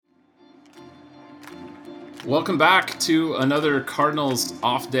Welcome back to another Cardinals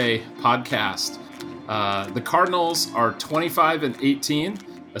off day podcast. The Cardinals are 25-18,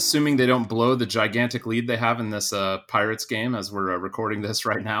 assuming they don't blow the gigantic lead they have in this Pirates game as we're recording this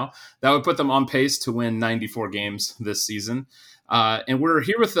right now. That would put them on pace to win 94 games this season. And we're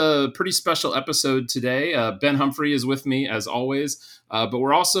here with a pretty special episode today. Ben Humphrey is with me as always, but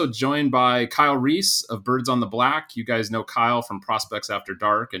we're also joined by Kyle Reese of Birds on the Black. You guys know Kyle from Prospects After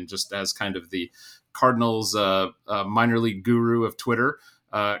Dark and just as kind of the Cardinals minor league guru of Twitter.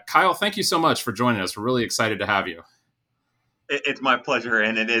 Kyle, thank you so much for joining us. We're really excited to have you. It's my pleasure,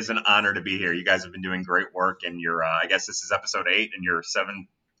 and it is an honor to be here. You guys have been doing great work, and I guess this is episode 8 in your 7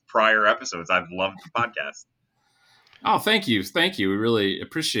 prior episodes. I've loved the podcast. Oh, thank you. Thank you. We really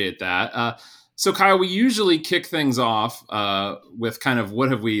appreciate that. So, Kyle, we usually kick things off with kind of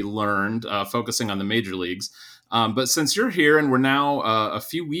what have we learned, focusing on the major leagues. But since you're here and we're now a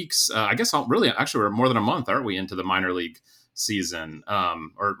few weeks, I guess we're more than a month, aren't we, into the minor league season?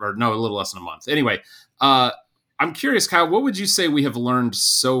 Or no, a little less than a month. Anyway, I'm curious, Kyle, what would you say we have learned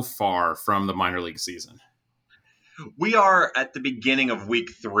so far from the minor league season? We are at the beginning of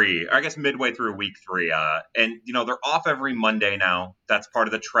week 3, or I guess midway through week 3. And, they're off every Monday now. That's part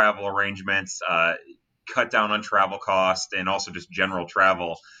of the travel arrangements, cut down on travel costs and also just general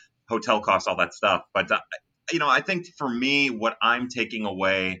travel, hotel costs, all that stuff. But, I think for me, what I'm taking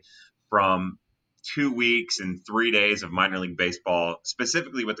away from 2 weeks and 3 days of minor league baseball,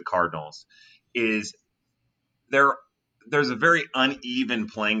 specifically with the Cardinals, is there's a very uneven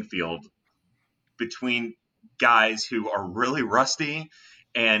playing field between guys who are really rusty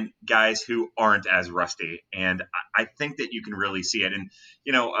and guys who aren't as rusty. And I think that you can really see it. And,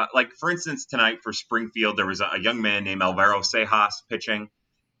 like for instance, tonight for Springfield, there was a young man named Alvaro Seijas pitching.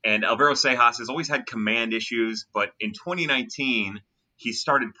 And Alvaro Seijas has always had command issues, but in 2019, he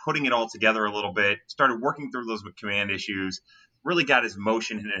started putting it all together a little bit, started working through those command issues, really got his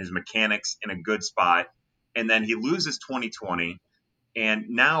motion and his mechanics in a good spot. And then he loses 2020, and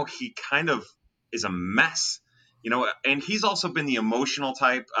now he kind of is a mess, and he's also been the emotional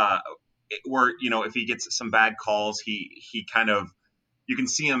type where, if he gets some bad calls, he kind of, you can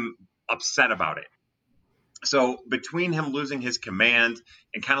see him upset about it. So between him losing his command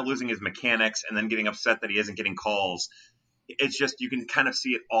and kind of losing his mechanics and then getting upset that he isn't getting calls, it's just, you can kind of see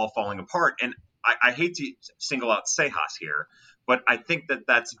it all falling apart. And I hate to single out Seijas here, but I think that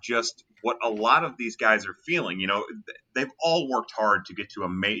that's just what a lot of these guys are feeling. They've all worked hard to get to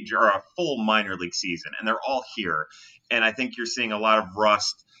a full minor league season, and they're all here. And I think you're seeing a lot of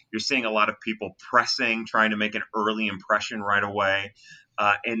rust. You're seeing a lot of people pressing, trying to make an early impression right away.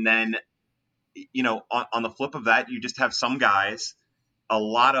 And then, on the flip of that, you just have some guys, a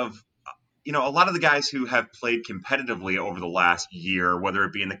lot of the guys who have played competitively over the last year, whether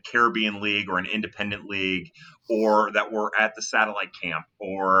it be in the Caribbean League or an independent league, or that were at the satellite camp,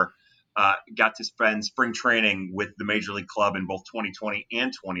 or got to spend spring training with the Major League Club in both 2020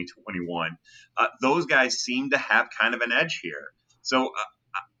 and 2021. Those guys seem to have kind of an edge here. So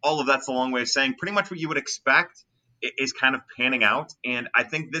all of that's a long way of saying pretty much what you would expect is kind of panning out. And I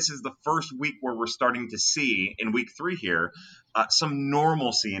think this is the first week where we're starting to see, in week 3 here, some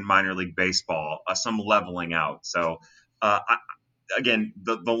normalcy in minor league baseball, some leveling out. So again,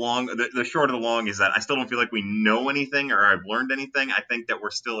 the short of the long is that I still don't feel like we know anything or I've learned anything. I think that we're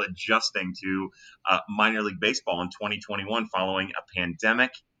still adjusting to minor league baseball in 2021 following a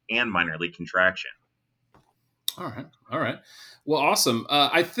pandemic and minor league contraction. All right. Well, awesome.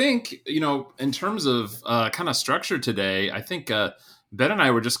 I think, in terms of kind of structure today, I think Ben and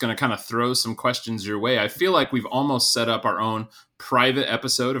I were just going to kind of throw some questions your way. I feel like we've almost set up our own private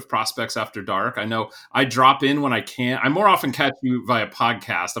episode of Prospects After Dark. I know I drop in when I can. I more often catch you via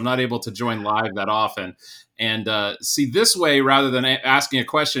podcast. I'm not able to join live that often. And see, this way, rather than asking a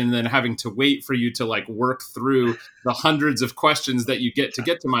question and then having to wait for you to work through the hundreds of questions that you get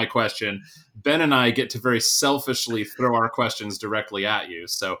to my question, Ben and I get to very selfishly throw our questions directly at you.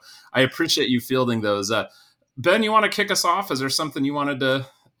 So I appreciate you fielding those. Ben, you want to kick us off? Is there something you wanted to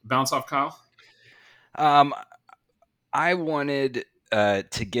bounce off, Kyle? I wanted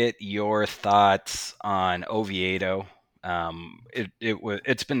to get your thoughts on Oviedo.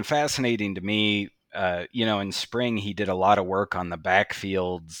 It's been fascinating to me. In spring he did a lot of work on the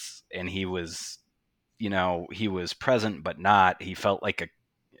backfields, and he was present but not. He felt like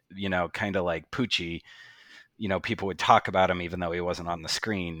kind of like Poochie. People would talk about him even though he wasn't on the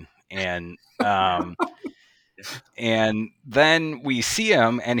screen. And and then we see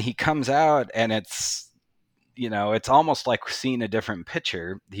him, and he comes out, and it's almost like seeing a different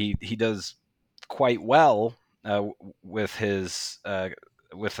pitcher. He does quite well with his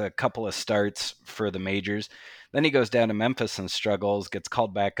with a couple of starts for the majors. Then he goes down to Memphis and struggles, gets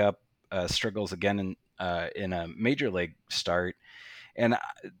called back up, struggles again in a major league start. And,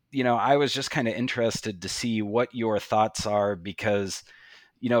 I was just kind of interested to see what your thoughts are because,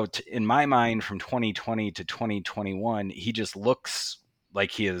 in my mind, from 2020 to 2021, he just looks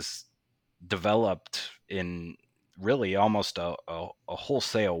like he has developed in really almost a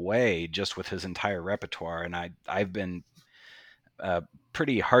wholesale way just with his entire repertoire. And I've been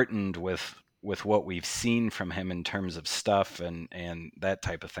pretty heartened with what we've seen from him in terms of stuff and that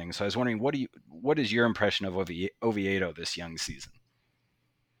type of thing. So I was wondering, what is your impression of Oviedo this young season?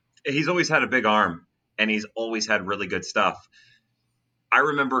 He's always had a big arm, and he's always had really good stuff. I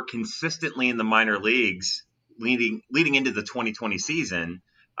remember consistently in the minor leagues leading into the 2020 season,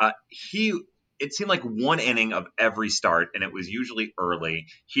 it seemed like one inning of every start, and it was usually early.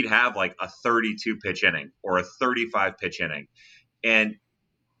 He'd have like a 32 pitch inning or a 35 pitch inning, and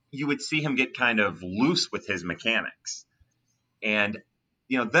you would see him get kind of loose with his mechanics. And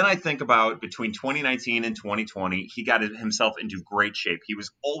then I think about between 2019 and 2020, he got himself into great shape. He was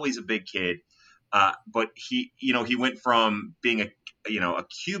always a big kid, but he went from being a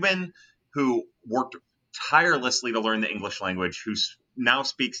Cuban who worked tirelessly to learn the English language, who now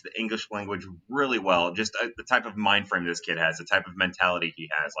speaks the English language really well. Just the type of mind frame this kid has, the type of mentality he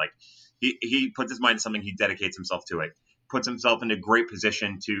has. Like he puts his mind to something, he dedicates himself to it. Puts himself into great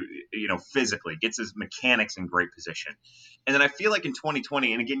position to, physically, gets his mechanics in great position. And then I feel like in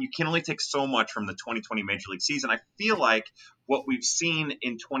 2020, and again, you can only take so much from the 2020 Major League season. I feel like what we've seen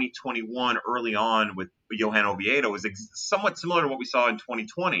in 2021 early on with Johan Oviedo is somewhat similar to what we saw in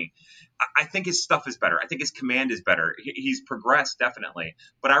 2020. I think his stuff is better. I think his command is better. He's progressed, definitely.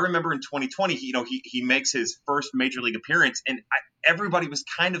 But I remember in 2020, he makes his first Major League appearance, and everybody was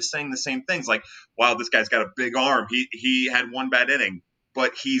kind of saying the same things, like, wow, this guy's got a big arm. He had one bad inning,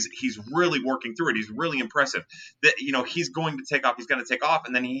 but he's really working through it. He's really impressive. That he's going to take off. He's going to take off,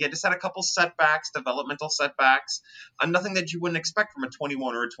 and then he just had a couple setbacks, developmental setbacks, nothing that you wouldn't expect from a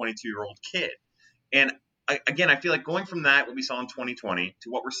 21 or a 22-year-old kid. And again, I feel like going from that, what we saw in 2020, to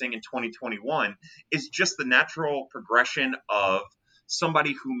what we're seeing in 2021 is just the natural progression of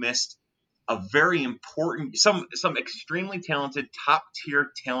somebody who missed a very important, some extremely talented,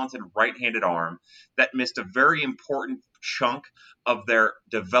 top-tier talented right-handed arm that missed a very important chunk of their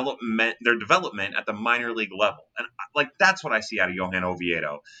development at the minor league level. And that's what I see out of Johan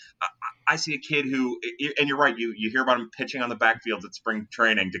Oviedo. I see a kid who, and you're right, you hear about him pitching on the backfield at spring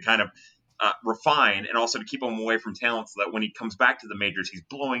training to kind of refine and also to keep him away from talent so that when he comes back to the majors, he's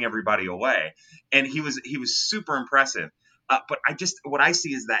blowing everybody away. And he was super impressive. But what I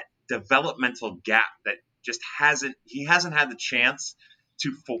see is that developmental gap that he hasn't had the chance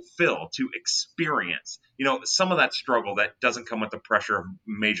to fulfill, to experience, some of that struggle that doesn't come with the pressure of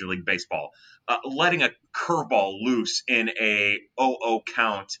Major League Baseball, letting a curveball loose in a 0-0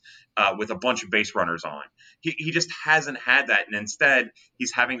 count with a bunch of base runners on. He just hasn't had that. And instead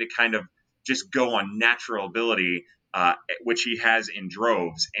he's having to kind of just go on natural ability, which he has in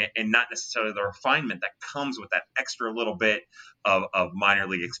droves, and not necessarily the refinement that comes with that extra little bit of minor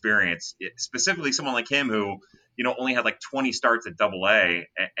league experience. Specifically, someone like him who, only had like 20 starts at Double-A,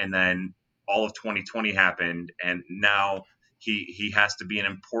 and then all of 2020 happened, and now he has to be an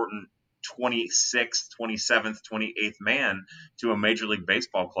important 26th, 27th, 28th man to a Major League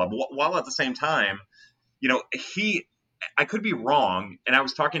Baseball club, while at the same time, I could be wrong, and I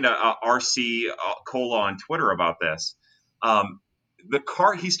was talking to RC Cola on Twitter about this.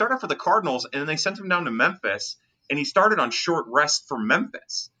 He started for the Cardinals, and then they sent him down to Memphis, and he started on short rest for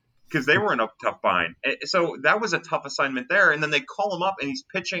Memphis because they were in a tough bind. So that was a tough assignment there, and then they call him up, and he's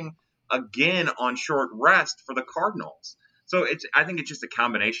pitching again on short rest for the Cardinals. So I think it's just a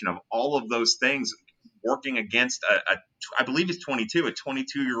combination of all of those things working against I believe he's 22, a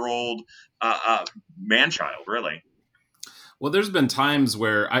 22-year-old man-child, really. Well, there's been times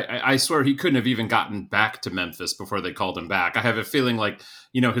where I swear he couldn't have even gotten back to Memphis before they called him back. I have a feeling like,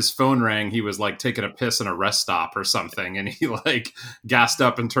 his phone rang, he was like taking a piss in a rest stop or something, and he like gassed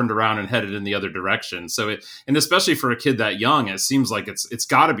up and turned around and headed in the other direction. So and especially for a kid that young, it seems like it's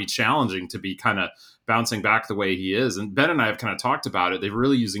got to be challenging to be kind of bouncing back the way he is. And Ben and I have kind of talked about it. They're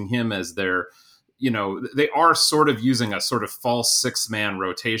really using him as their, they are sort of using a sort of false 6-man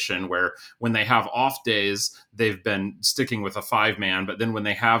rotation where when they have off days, they've been sticking with a 5-man. But then when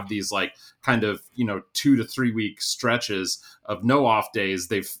they have these like kind of, 2 to 3 week stretches of no off days,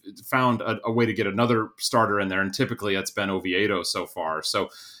 they've found a way to get another starter in there. And typically it's been Oviedo so far. So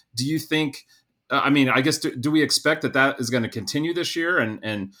do you think, I guess, do we expect that is going to continue this year?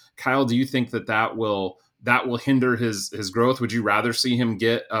 And Kyle, do you think that will that will hinder his growth? Would you rather see him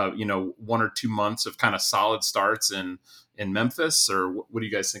get 1 or 2 months of kind of solid starts in Memphis, or what do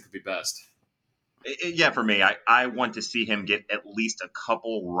you guys think would be best? Yeah, for me, I want to see him get at least a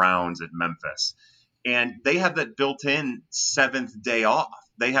couple rounds at Memphis. And they have that built in seventh day off.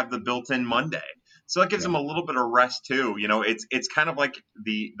 They have the built in Monday. So that gives them a little bit of rest too. It's kind of like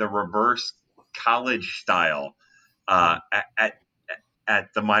the reverse college style at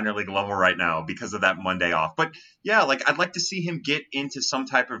the minor league level right now because of that Monday off. But yeah, like I'd like to see him get into some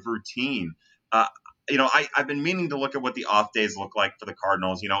type of routine. I've been meaning to look at what the off days look like for the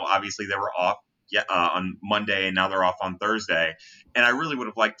Cardinals. Obviously they were off on Monday, and now they're off on Thursday. And I really would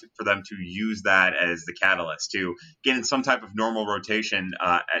have liked for them to use that as the catalyst to get in some type of normal rotation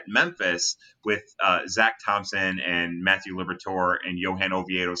at Memphis with Zach Thompson and Matthew Liberatore and Johan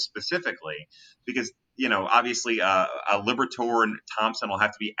Oviedo specifically, because obviously Liberatore and Thompson will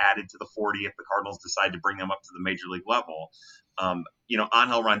have to be added to the 40 if the Cardinals decide to bring them up to the major league level.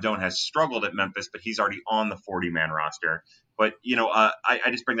 Angel Rondon has struggled at Memphis, but he's already on the 40-man roster. But, I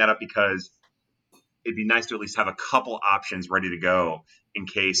just bring that up because it'd be nice to at least have a couple options ready to go in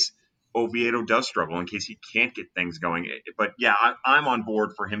case Oviedo does struggle, in case he can't get things going. But yeah, I'm on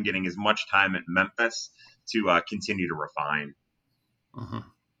board for him getting as much time at Memphis to continue to refine. Mm-hmm.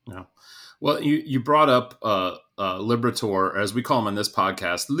 Yeah. Well, you brought up Liberatore, as we call him on this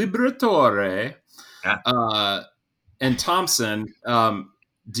podcast, Liberatore, and Thompson.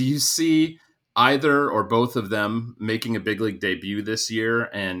 Do you see either or both of them making a big league debut this year,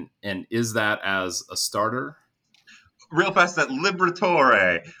 and is that as a starter? Real fast, that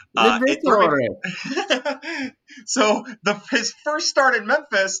Liberatore. So his first start in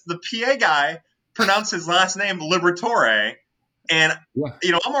Memphis, the PA guy pronounced his last name Liberatore, and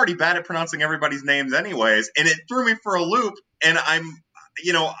I'm already bad at pronouncing everybody's names anyways, and it threw me for a loop, and I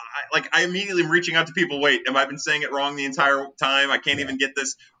immediately am reaching out to people. Wait, have I been saying it wrong the entire time? I can't even get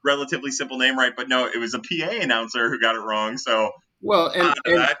this relatively simple name right. But no, it was a PA announcer who got it wrong. So and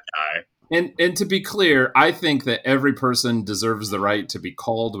that guy. And to be clear, I think that every person deserves the right to be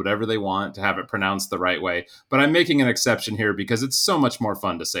called whatever they want, to have it pronounced the right way. But I'm making an exception here because it's so much more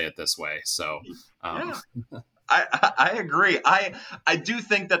fun to say it this way. So. I agree. I do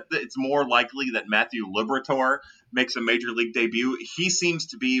think that it's more likely that Matthew Liberatore makes a major league debut. He seems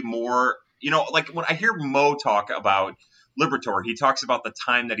to be more, like when I hear Mo talk about Liberatore, he talks about the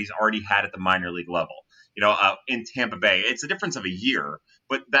time that he's already had at the minor league level, in Tampa Bay. It's a difference of a year,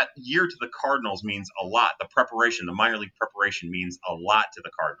 but that year to the Cardinals means a lot. The minor league preparation means a lot to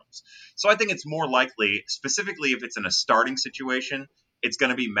the Cardinals. So I think it's more likely, specifically if it's in a starting situation, it's going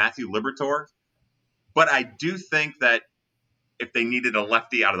to be Matthew Liberatore. But I do think that if they needed a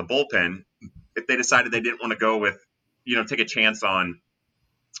lefty out of the bullpen, if they decided they didn't want to go with, take a chance on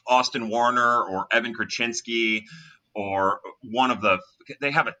Austin Warner or Evan Krasinski or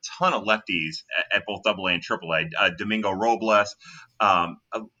they have a ton of lefties at both AA and AAA, Domingo Robles.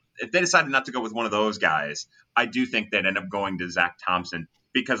 If they decided not to go with one of those guys, I do think they'd end up going to Zach Thompson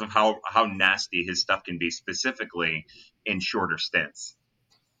because of how nasty his stuff can be, specifically in shorter stints.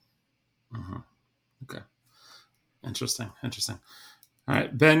 Mm-hmm. Okay. Interesting. All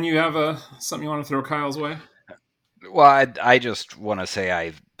right, Ben, you have something you want to throw Kyle's way? Well, I just want to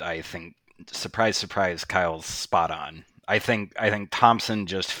say I think surprise, Kyle's spot on. I think Thompson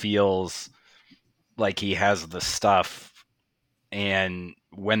just feels like he has the stuff, and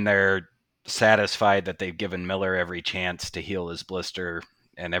when they're satisfied that they've given Miller every chance to heal his blister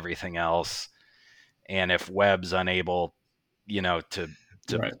and everything else, and if Webb's unable, to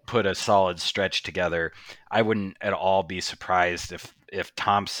put a solid stretch together, I wouldn't at all be surprised if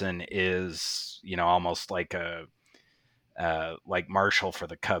Thompson is, almost like like Marshall for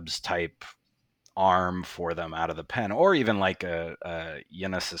the Cubs type arm for them out of the pen, or even like a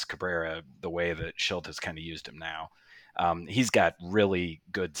Genesis Cabrera, the way that Schilt has kind of used him now. He's got really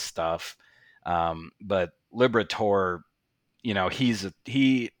good stuff, but Liberatore, he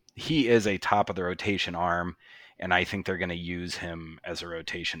is a top of the rotation arm, and I think they're going to use him as a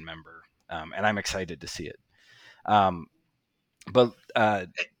rotation member, and I'm excited to see it. But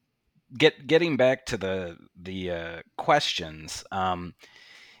getting back to the questions,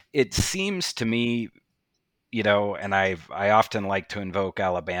 it seems to me, and I often like to invoke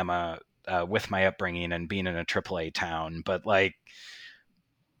Alabama with my upbringing and being in a AAA town, but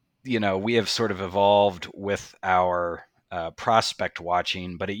we have sort of evolved with our prospect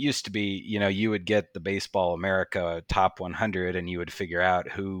watching, but it used to be, you would get the Baseball America top 100 and you would figure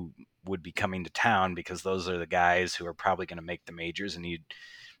out who would be coming to town because those are the guys who are probably going to make the majors, and you'd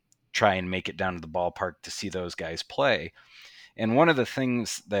try and make it down to the ballpark to see those guys play. And one of the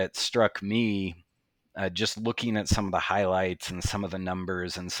things that struck me just looking at some of the highlights and some of the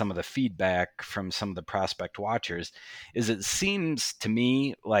numbers and some of the feedback from some of the prospect watchers, is it seems to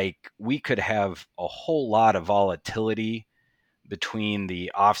me like we could have a whole lot of volatility between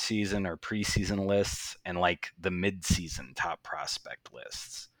the off-season or preseason lists and like the mid-season top prospect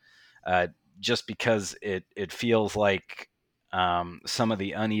lists, just because it feels like some of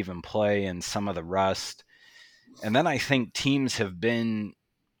the uneven play and some of the rust. And then I think teams have been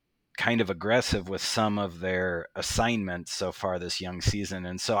kind of aggressive with some of their assignments so far this young season.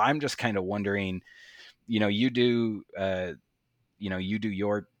 And so I'm just kind of wondering, you do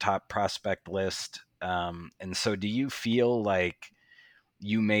your top prospect list. And so do you feel like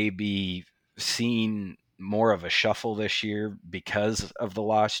you may be seeing more of a shuffle this year because of the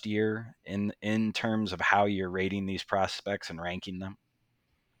lost year in terms of how you're rating these prospects and ranking them?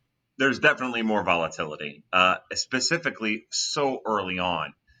 There's definitely more volatility, specifically so early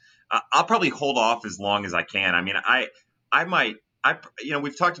on. I'll probably hold off as long as I can. I mean, I might,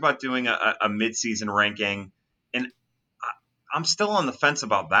 we've talked about doing a mid-season ranking, and I'm still on the fence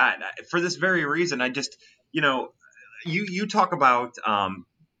about that for this very reason. I just, you talk about,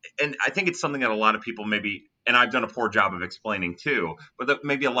 and I think it's something that a lot of people maybe, and I've done a poor job of explaining too, but that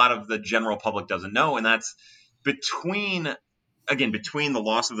maybe a lot of the general public doesn't know, and that's between the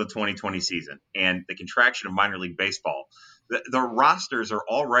loss of the 2020 season and the contraction of minor league baseball, the rosters are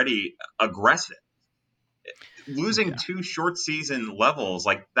already aggressive. Losing two short season levels,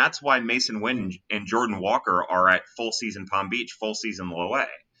 like that's why Mason Wynn and Jordan Walker are at full season Palm Beach, full season Low A.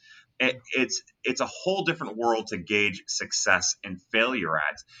 It's a whole different world to gauge success and failure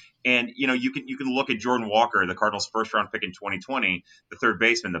at. And you can look at Jordan Walker, the Cardinals' first round pick in 2020, the third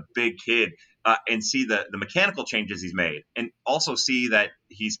baseman, the big kid, and see the mechanical changes he's made, and also see that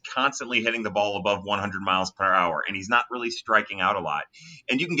he's constantly hitting the ball above 100 miles per hour, and he's not really striking out a lot.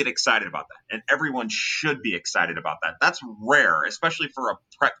 And you can get excited about that, and everyone should be excited about that. That's rare, especially for a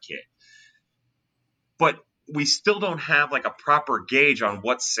prep kid. But we still don't have like a proper gauge on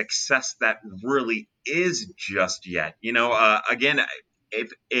what success that really is just yet. Again,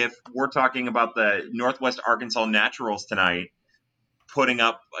 if we're talking about the Northwest Arkansas Naturals tonight, putting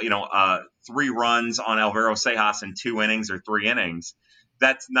up 3 runs on Alvaro Sejas in 2 innings or 3 innings,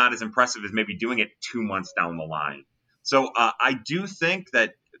 that's not as impressive as maybe doing it 2 months down the line. So I do think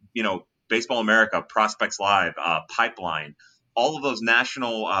that Baseball America, Prospects Live, Pipeline, all of those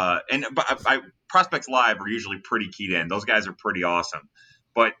national Prospects Live are usually pretty keyed in. Those guys are pretty awesome.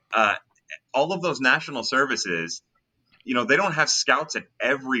 But all of those national services, they don't have scouts at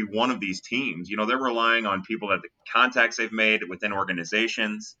every one of these teams. They're relying on people that the contacts they've made within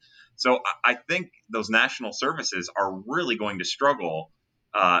organizations. So I think those national services are really going to struggle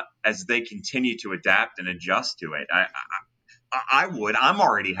as they continue to adapt and adjust to it. I'm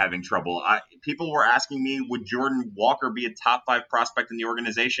already having trouble. People were asking me, would Jordan Walker be a top 5 prospect in the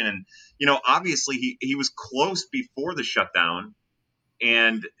organization? And, obviously he was close before the shutdown,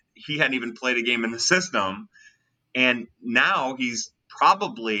 and he hadn't even played a game in the system. And now he's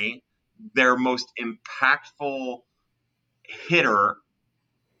probably their most impactful hitter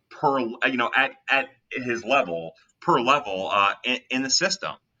at his level in the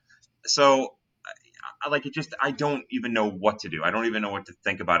system. So I don't even know what to do. I don't even know what to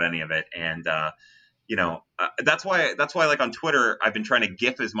think about any of it. And, that's why like on Twitter, I've been trying to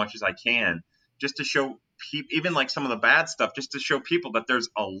GIF as much as I can just to show even like some of the bad stuff, just to show people that there's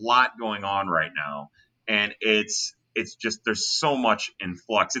a lot going on right now. And it's just, there's so much in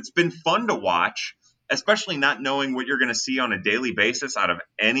flux. It's been fun to watch, especially not knowing what you're going to see on a daily basis out of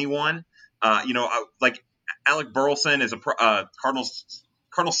anyone. Like Alec Burleson is a Cardinals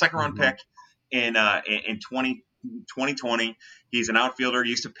second round pick in 2020. He's an outfielder,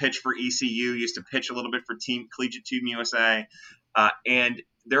 used to pitch for ECU, used to pitch a little bit for Collegiate Team USA. And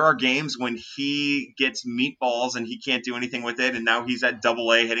there are games when he gets meatballs and he can't do anything with it. And now he's at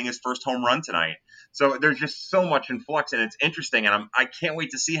Double-A hitting his first home run tonight. So there's just so much in flux, and it's interesting. And I can't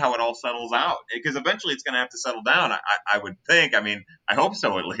wait to see how it all settles out, because eventually it's going to have to settle down. I would think. I mean, I hope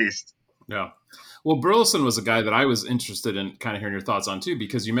so, at least. Yeah. Well, Burleson was a guy that I was interested in kind of hearing your thoughts on too,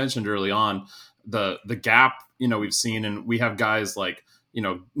 because you mentioned early on the gap, we've seen, and we have guys like,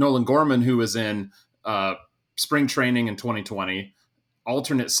 Nolan Gorman, who was in spring training in 2020,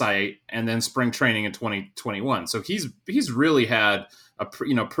 alternate site, and then spring training in 2021. So he's really had a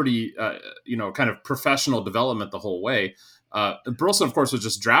pretty kind of professional development the whole way. Burleson, of course, was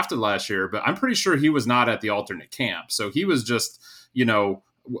just drafted last year, but I'm pretty sure he was not at the alternate camp. So he was just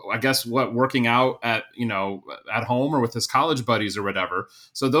I guess working out at at home or with his college buddies or whatever.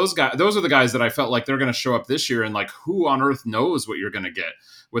 So those are the guys that I felt like they're going to show up this year, and like who on earth knows what you're going to get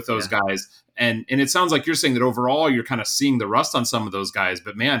with those guys. And it sounds like you're saying that overall you're kind of seeing the rust on some of those guys,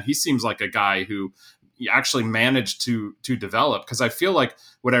 but man, he seems like a guy who actually managed to develop, because I feel like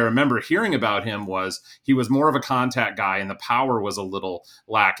what I remember hearing about him was he was more of a contact guy and the power was a little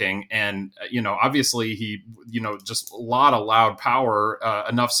lacking. And, obviously he, just a lot of loud power,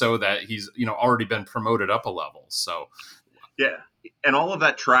 enough so that he's, already been promoted up a level. So, yeah. And all of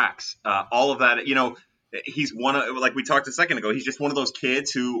that tracks, all of that, he's like we talked a second ago, he's just one of those kids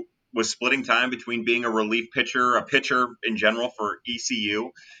who was splitting time between being a relief pitcher, a pitcher in general for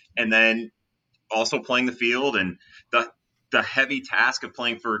ECU, and then also playing the field and the heavy task of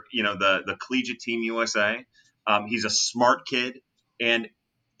playing for the collegiate team USA. He's a smart kid, and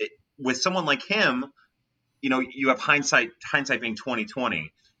with someone like him, you have hindsight being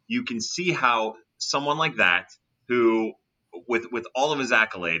 2020. You can see how someone like that, who with all of his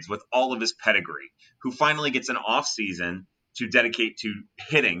accolades, with all of his pedigree, who finally gets an off season to dedicate to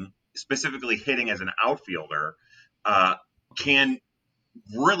hitting, specifically hitting as an outfielder, can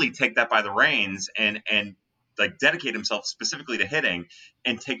really take that by the reins and like dedicate himself specifically to hitting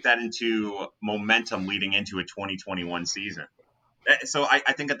and take that into momentum leading into a 2021 season. So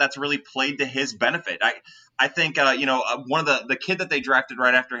I think that's really played to his benefit. I think one of the kid that they drafted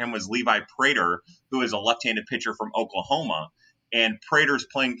right after him was Levi Prater, who is a left-handed pitcher from Oklahoma, and Prater's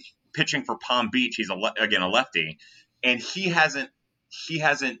pitching for Palm Beach. He's again a lefty, and he hasn't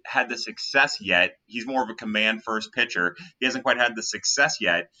had the success yet. He's more of a command first pitcher. He hasn't quite had the success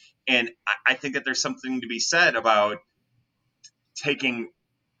yet. And I think that there's something to be said about taking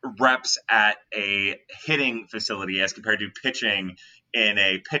reps at a hitting facility as compared to pitching in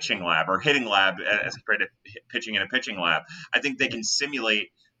a pitching lab, or hitting lab as compared to pitching in a pitching lab. I think they can simulate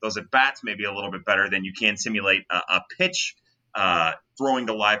those at bats maybe a little bit better than you can simulate a pitch throwing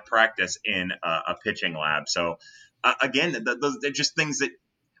to live practice in a pitching lab. So again, they're just things that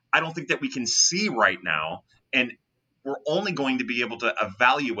I don't think that we can see right now, and we're only going to be able to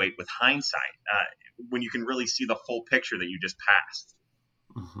evaluate with hindsight when you can really see the full picture that you just passed.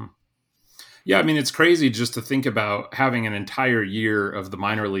 Mm-hmm. Yeah, I mean, it's crazy just to think about having an entire year of the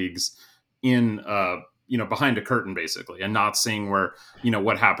minor leagues in, behind a curtain, basically, and not seeing where,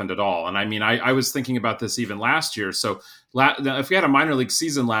 what happened at all. And I mean, I was thinking about this even last year. So if we had a minor league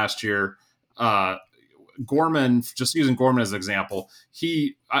season last year, Gorman, just using Gorman as an example,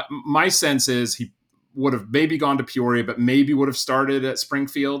 my sense is he would have maybe gone to Peoria, but maybe would have started at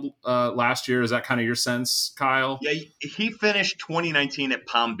Springfield last year. Is that kind of your sense, Kyle? Yeah, he finished 2019 at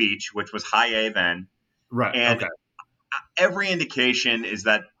Palm Beach, which was high A then. Right. And okay. Every indication is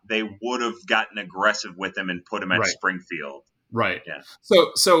that they would have gotten aggressive with him and put him at Springfield. Right. Yeah.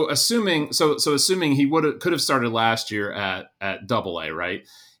 So assuming he could have started last year at Double-A, right?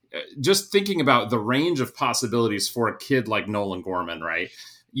 Just thinking about the range of possibilities for a kid like Nolan Gorman, right?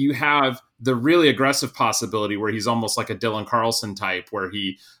 You have the really aggressive possibility where he's almost like a Dylan Carlson type, where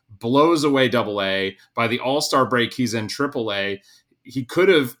he blows away Double-A. By the All-Star break, he's in Triple-A. He could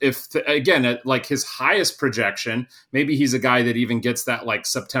have, at like his highest projection, maybe he's a guy that even gets that like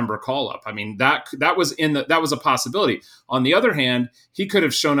September call up. I mean, that was a possibility. On the other hand, he could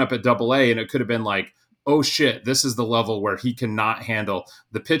have shown up at Double-A and it could have been like, oh shit, this is the level where he cannot handle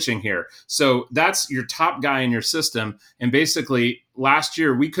the pitching here. So that's your top guy in your system. And basically last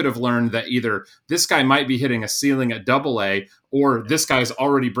year we could have learned that either this guy might be hitting a ceiling at Double-A or this guy's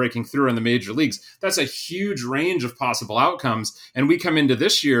already breaking through in the major leagues. That's a huge range of possible outcomes. And we come into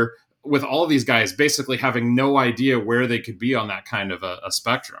this year with all of these guys basically having no idea where they could be on that kind of a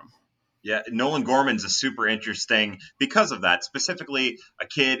spectrum. Yeah, Nolan Gorman's a super interesting because of that. Specifically, a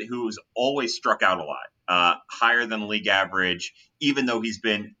kid who's always struck out a lot, higher than league average, even though he's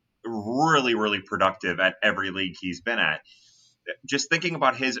been really, really productive at every league he's been at. Just thinking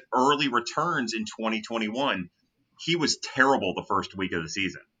about his early returns in 2021, he was terrible the first week of the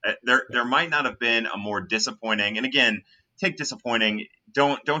season. There might not have been a more disappointing, and again, take disappointing,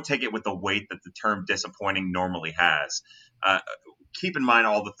 don't take it with the weight that the term disappointing normally has. Keep in mind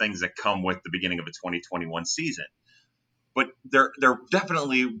all the things that come with the beginning of a 2021 season. But there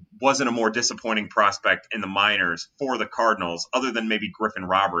definitely wasn't a more disappointing prospect in the minors for the Cardinals, other than maybe Griffin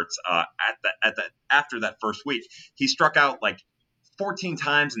Roberts after that first week. He struck out like 14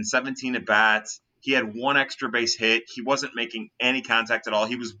 times in 17 at bats. He had one extra base hit. He wasn't making any contact at all.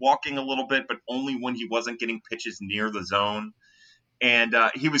 He was walking a little bit, but only when he wasn't getting pitches near the zone. And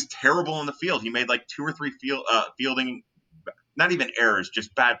he was terrible in the field. He made like 2 or 3 fielding, not even errors,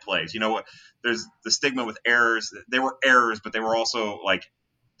 just bad plays. There's the stigma with errors. They were errors, but they were also like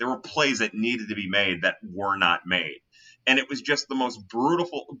There were plays that needed to be made that were not made. And it was just the most brutal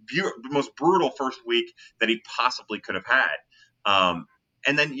first week that he possibly could have had.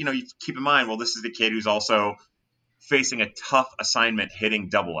 And then, you keep in mind, well, this is the kid who's also facing a tough assignment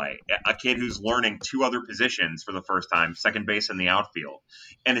hitting AA, a kid who's learning two other positions for the first time, second base and the outfield.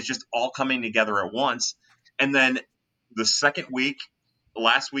 And it's just all coming together at once. And then the second week,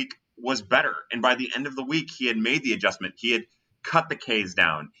 last week, was better. And by the end of the week, he had made the adjustment. He had cut the Ks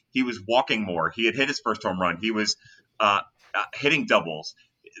down. He was walking more. He had hit his first home run. He was hitting doubles.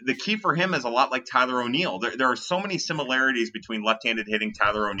 The key for him is a lot like Tyler O'Neill. There are so many similarities between left-handed hitting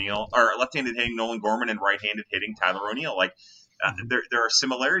Tyler O'Neill, or left-handed hitting Nolan Gorman, and right-handed hitting Tyler O'Neill. There are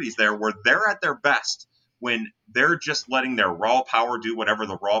similarities there where they're at their best when they're just letting their raw power do whatever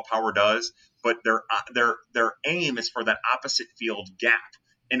the raw power does, but their aim is for that opposite field gap.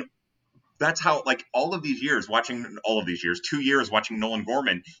 And that's how, all of these years, 2 years watching Nolan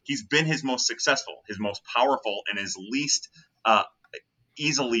Gorman, he's been his most successful, his most powerful, and his least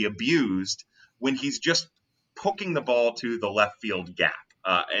easily abused when he's just poking the ball to the left field gap.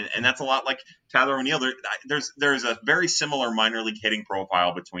 And that's a lot like Tyler O'Neill. There's a very similar minor league hitting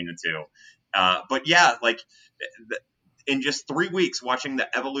profile between the two. But yeah, in just 3 weeks, watching the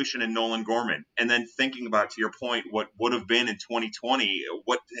evolution in Nolan Gorman, and then thinking about, to your point, what would have been in 2020,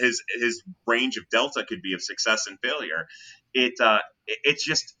 what his range of delta could be of success and failure. It's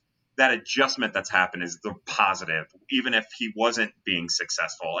just that adjustment that's happened is the positive, even if he wasn't being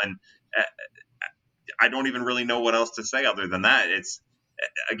successful. And I don't even really know what else to say other than that. It's,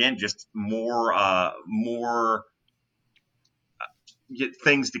 again, just more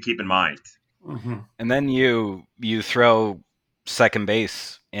things to keep in mind. Mm-hmm. And then you throw second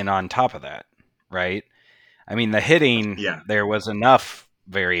base in on top of that, right? I mean, the hitting, there was enough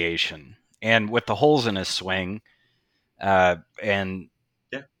variation. And with the holes in his swing, there's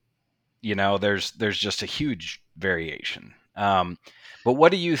just a huge variation. But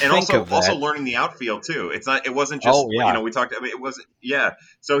what do you think of that? Also learning the outfield too. It wasn't just, we talked, it wasn't,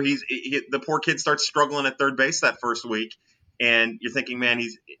 So the poor kid starts struggling at third base that first week. And you're thinking, man,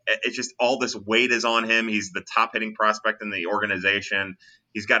 it's just all this weight is on him. He's the top hitting prospect in the organization.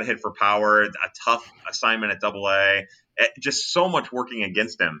 He's got to hit for power, a tough assignment at AA. Just so much working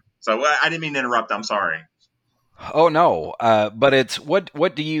against him. So I didn't mean to interrupt. I'm sorry. Oh, no. But it's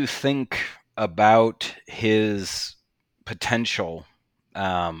what do you think about his potential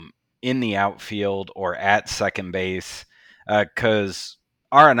in the outfield or at second base? Because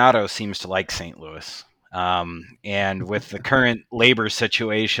Arenado seems to like St. Louis. And with the current labor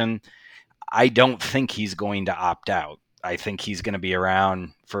situation, I don't think he's going to opt out. I think he's going to be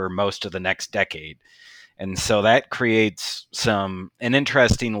around for most of the next decade. And so that creates an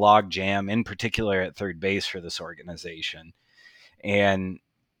interesting log jam, in particular at third base for this organization. And,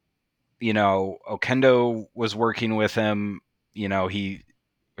 Oquendo was working with him. He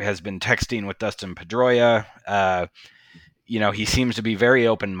has been texting with Dustin Pedroia. He seems to be very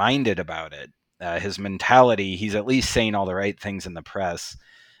open-minded about it. His mentality, he's at least saying all the right things in the press.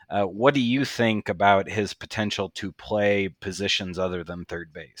 What do you think about his potential to play positions other than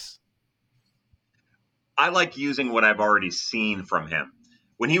third base? I like using what I've already seen from him.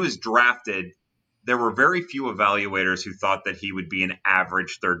 When he was drafted, there were very few evaluators who thought that he would be an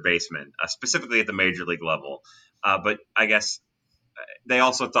average third baseman, specifically at the major league level. But I guess they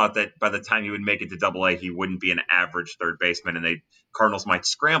also thought that by the time he would make it to AA, he wouldn't be an average third baseman, and Cardinals might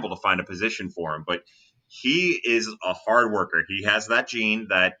scramble to find a position for him. But he is a hard worker. He has that gene,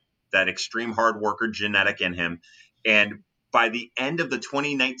 that extreme hard worker genetic in him. And by the end of the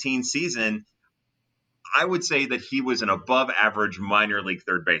 2019 season, I would say that he was an above average minor league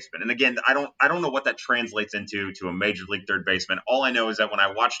third baseman. And again, I don't know what that translates into to a major league third baseman. All I know is that when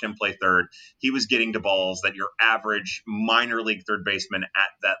I watched him play third, he was getting to balls that your average minor league third baseman at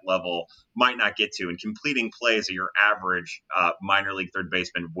that level might not get to, and completing plays that your average minor league third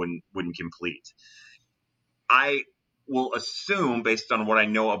baseman wouldn't complete. I will assume, based on what I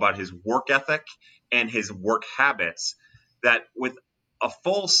know about his work ethic and his work habits, that with a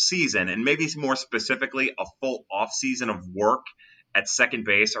full season, and maybe more specifically a full off season of work at second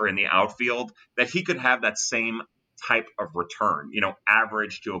base or in the outfield, that he could have that same type of return,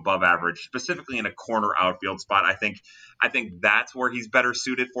 average to above average, specifically in a corner outfield spot. I think that's where he's better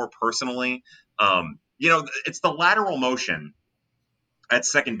suited for personally. It's the lateral motion at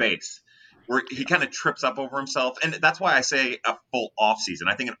second base where he kind of trips up over himself. And that's why I say a full offseason.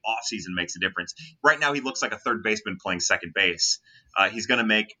 I think an offseason makes a difference. Right now, he looks like a third baseman playing second base. He's going to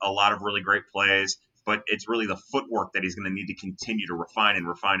make a lot of really great plays, but it's really the footwork that he's going to need to continue to refine and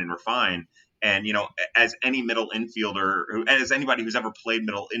refine and refine. And, as any middle infielder, as anybody who's ever played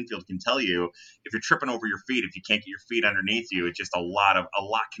middle infield can tell you, if you're tripping over your feet, if you can't get your feet underneath you, it's just a lot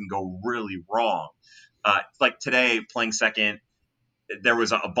can go really wrong. Like today, playing second, there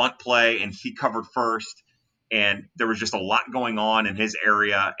was a bunt play and he covered first, and there was just a lot going on in his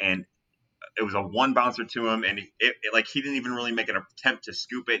area, and it was a one bouncer to him, and he didn't even really make an attempt to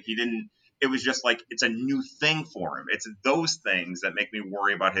scoop it. He didn't. It was just like it's a new thing for him. It's those things that make me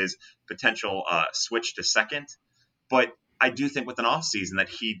worry about his potential switch to second. But I do think with an off season that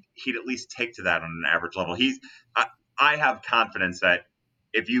he'd at least take to that on an average level. I have confidence that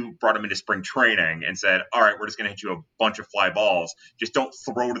if you brought him into spring training and said, all right, we're just going to hit you a bunch of fly balls, just don't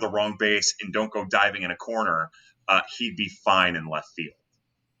throw to the wrong base and don't go diving in a corner, he'd be fine in left field.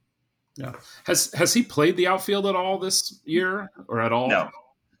 Yeah. Has he played the outfield at all this year or at all?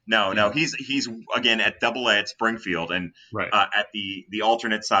 No. He's again at Double-A at Springfield, and right. At the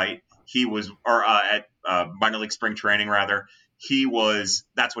alternate site he was, or at minor league spring training rather.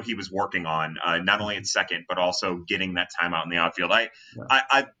 That's what he was working on, not only at second but also getting that time out in the outfield.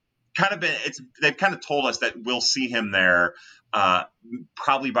 I've kind of been. They've kind of told us that we'll see him there.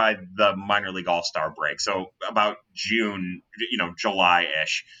 Probably by the minor league all-star break. So about June,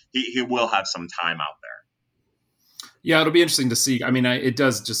 July-ish, he will have some time out there. Yeah, it'll be interesting to see. I mean,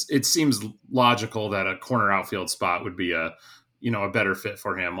 it seems logical that a corner outfield spot would be a better fit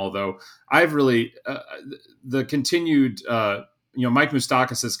for him. Although I've really, the continued, Mike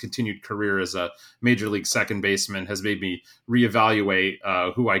Moustakas' continued career as a major league second baseman has made me reevaluate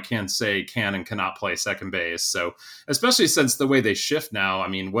who I can say can and cannot play second base. So especially since the way they shift now, I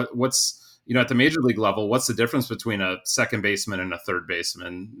mean, what's at the major league level, what's the difference between a second baseman and a third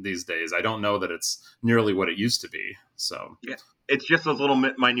baseman these days? I don't know that it's nearly what it used to be. So yeah, it's just those little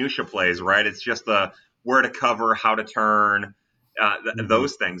minutia plays, right? It's just the where to cover, how to turn,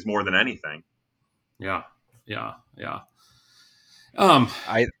 those things more than anything. Yeah.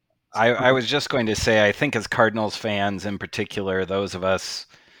 I was just going to say, I think as Cardinals fans in particular, those of us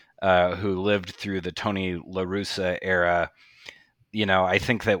who lived through the Tony La Russa era, I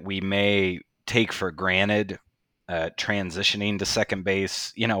think that we may take for granted transitioning to second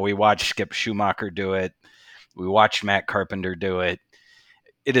base. We watched Skip Schumacher do it. We watched Matt Carpenter do it.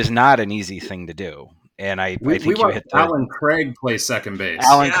 It is not an easy thing to do. And I think you hit Alan Craig play second base.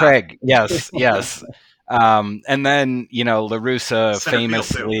 Alan Craig, yes. And then, La Russa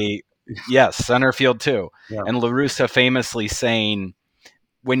famously, center field too. Yeah. And La Russa famously saying,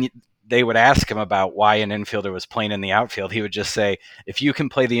 when they would ask him about why an infielder was playing in the outfield, he would just say, if you can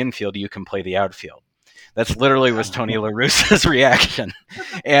play the infield, you can play the outfield. That's literally was Tony La Russa's reaction.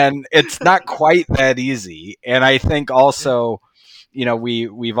 And it's not quite that easy. And I think also,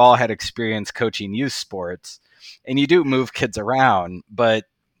 we've all had experience coaching youth sports, and you do move kids around, but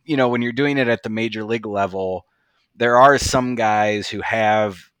when you're doing it at the major league level, there are some guys who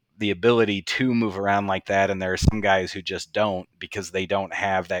have the ability to move around like that, and there are some guys who just don't because they don't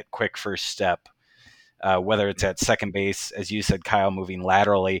have that quick first step, whether it's at second base, as you said, Kyle, moving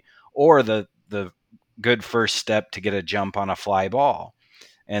laterally, or the good first step to get a jump on a fly ball.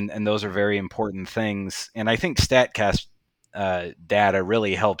 And those are very important things. And I think StatCast data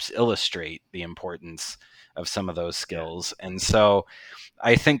really helps illustrate the importance of some of those skills. And so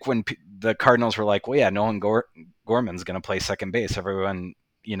I think when the Cardinals were like, well, yeah, Nolan Gorman's going to play second base, everyone,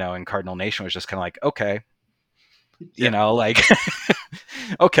 in Cardinal Nation was just kind of like, okay,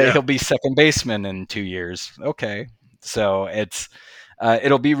 okay, he'll be second baseman in 2 years. Okay. So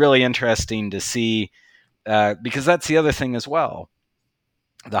it'll be really interesting to see, because that's the other thing as well.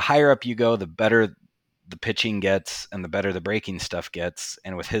 The higher up you go, the better the pitching gets and the better the breaking stuff gets.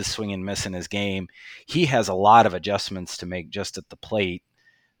 And with his swing and miss in his game, he has a lot of adjustments to make just at the plate,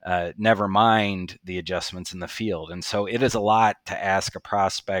 never mind the adjustments in the field. And so it is a lot to ask a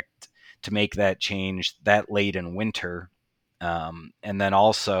prospect to make that change that late in winter. And then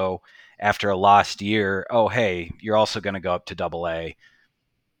also after a lost year, oh, hey, you're also going to go up to Double-A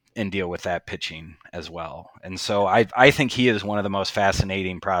and deal with that pitching as well. And so I think he is one of the most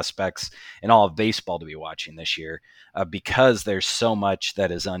fascinating prospects in all of baseball to be watching this year, because there's so much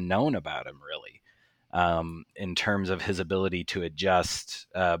that is unknown about him, really, in terms of his ability to adjust,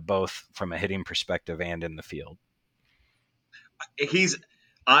 both from a hitting perspective and in the field. He's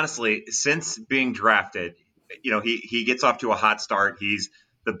honestly, since being drafted, he gets off to a hot start. He's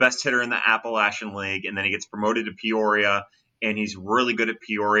the best hitter in the Appalachian League, and then he gets promoted to Peoria, and he's really good at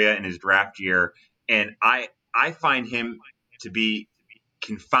Peoria in his draft year. And I find him to be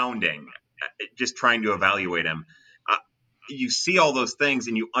confounding, just trying to evaluate him. you see all those things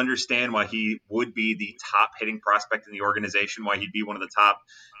and you understand why he would be the top hitting prospect in the organization, why he'd be one of the top,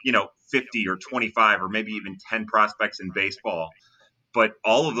 50 or 25 or maybe even 10 prospects in baseball. But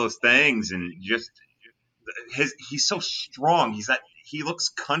all of those things and just he's so strong. He looks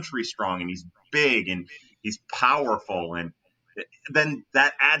country strong and he's big and he's powerful, and then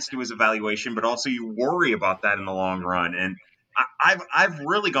that adds to his evaluation, but also you worry about that in the long run. And I've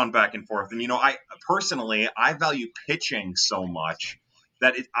really gone back and forth. And, I personally, I value pitching so much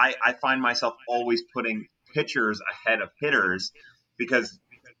that I find myself always putting pitchers ahead of hitters because,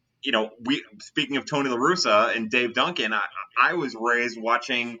 speaking of Tony La Russa and Dave Duncan, I was raised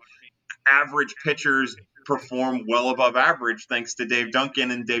watching average pitchers perform well above average thanks to Dave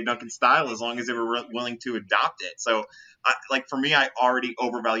Duncan and Dave Duncan's style, as long as they were willing to adopt it. So, for me, I already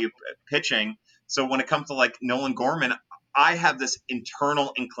overvalue pitching. So when it comes to Nolan Gorman, I have this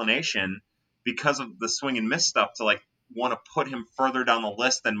internal inclination because of the swing and miss stuff to want to put him further down the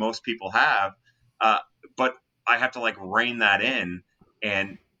list than most people have. But I have to rein that in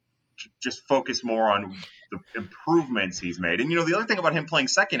and just focus more on the improvements he's made. And, the other thing about him playing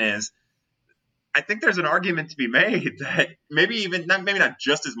second is I think there's an argument to be made that maybe not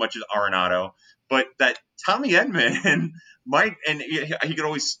just as much as Arenado, but that Tommy Edman might, and he could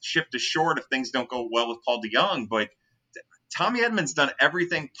always shift to short if things don't go well with Paul DeJong, but Tommy Edman's done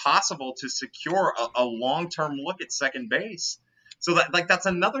everything possible to secure a long-term look at second base. So that's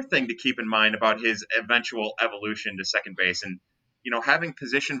another thing to keep in mind about his eventual evolution to second base. And, having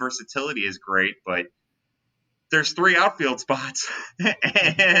position versatility is great, but there's 3 outfield spots, and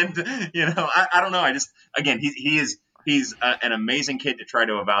I don't know. He's an amazing kid to try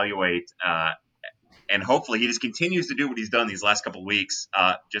to evaluate, and hopefully he just continues to do what he's done these last couple of weeks,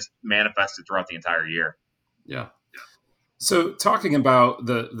 just manifested throughout the entire year. Yeah. So talking about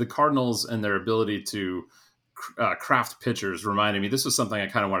the Cardinals and their ability to craft pitchers reminded me. This was something I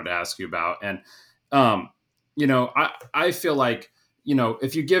kind of wanted to ask you about, and I feel like,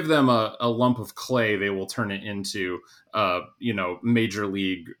 if you give them a lump of clay, they will turn it into, major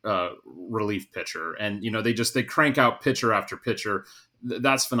league relief pitcher. And, they crank out pitcher after pitcher.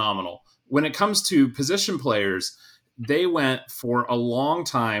 That's phenomenal. When it comes to position players, they went for a long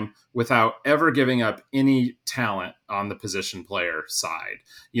time without ever giving up any talent on the position player side.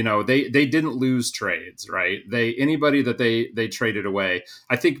 They didn't lose trades, right? Anybody that they traded away.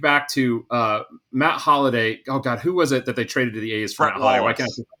 I think back to Matt Holliday. Oh God, who was it that they traded to the A's for Brett Matt Holliday? Why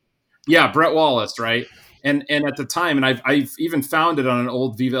can't I think? Yeah, Brett Wallace, right? And at the time, and I've even found it on an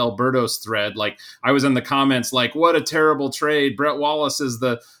old Viva El Birdos thread. I was in the comments, what a terrible trade. Brett Wallace is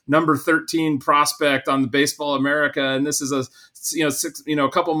the number 13 prospect on the Baseball America, and this is a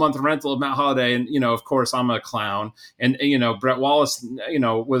couple month rental of Matt Holliday. And of course, I'm a clown. And Brett Wallace,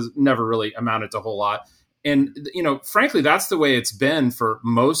 was never really amounted to a whole lot. And frankly, that's the way it's been for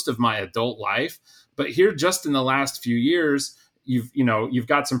most of my adult life. But here, just in the last few years, you've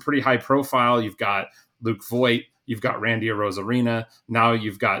got some pretty high profile. You've got Luke Voit, you've got Randy Arozarena. Now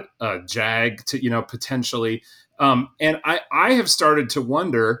you've got Jag to, potentially. And I have started to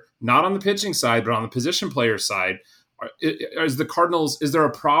wonder, not on the pitching side, but on the position player side, is there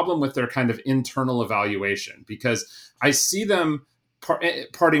a problem with their kind of internal evaluation? Because I see them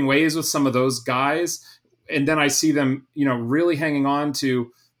parting ways with some of those guys. And then I see them, really hanging on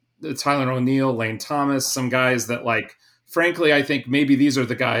to Tyler O'Neill, Lane Thomas, some guys that frankly, I think maybe these are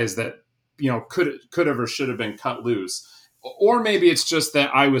the guys that, could have or should have been cut loose. Or maybe it's just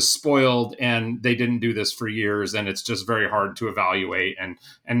that I was spoiled and they didn't do this for years and it's just very hard to evaluate. And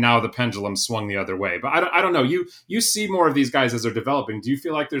now the pendulum swung the other way. But I don't know. You see more of these guys as they're developing. Do you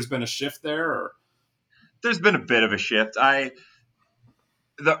feel like there's been a shift there? Or? There's been a bit of a shift. The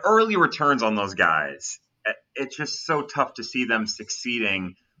early returns on those guys, it's just so tough to see them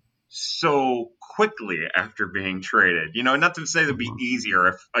succeeding so quickly after being traded. Not to say it'd be easier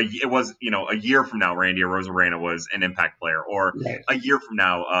if it was, a year from now, Randy Arozarena was an impact player, or a year from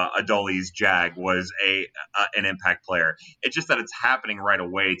now, Adolis Jag was an impact player. It's just that it's happening right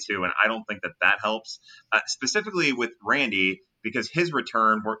away too. And I don't think that helps, specifically with Randy, because his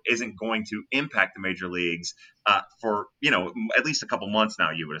return isn't going to impact the major leagues for, at least a couple months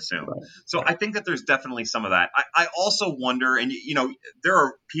now, you would assume. Right. So I think that there's definitely some of that. I also wonder, and, there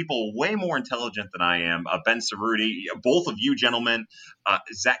are people way more intelligent than I am, Ben Cerruti, both of you gentlemen,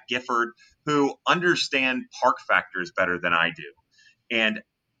 Zach Gifford, who understand park factors better than I do. And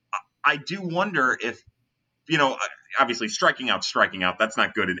I do wonder if, obviously striking out, that's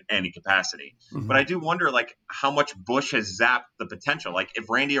not good in any capacity. Mm-hmm. But I do wonder, how much Bush has zapped the potential. If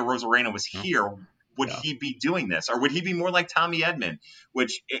Randy Arozarena was here, would he be doing this? Or would he be more like Tommy Edman,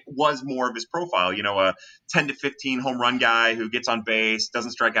 which it was more of his profile, a 10 to 15 home run guy who gets on base,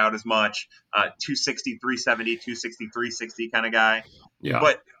 doesn't strike out as much, 260, 370, 260, 360 kind of guy. Yeah.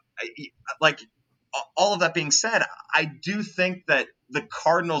 But like all of that being said, I do think that the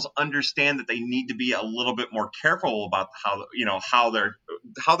Cardinals understand that they need to be a little bit more careful about how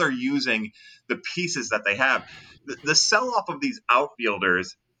they're using the pieces that they have. The sell-off of these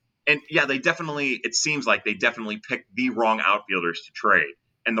outfielders, and yeah, it seems like they definitely picked the wrong outfielders to trade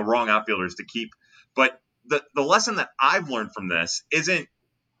and the wrong outfielders to keep. But the lesson that I've learned from this isn't,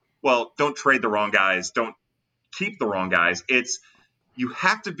 well, don't trade the wrong guys, don't keep the wrong guys. It's, you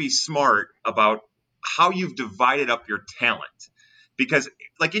have to be smart about how you've divided up your talent. Because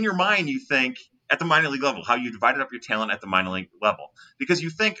like in your mind, you think at the minor league level, how you divided up your talent at the minor league level. Because you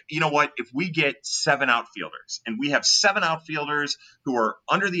think, you know what, if we get 7 outfielders and we have 7 outfielders who are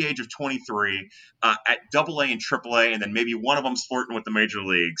under the age of 23 at AA and AAA, and then maybe one of them's flirting with the major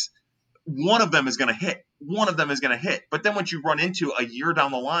leagues, one of them is going to hit. One of them is going to hit. But then what you run into a year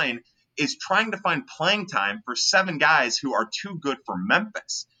down the line is trying to find playing time for 7 guys who are too good for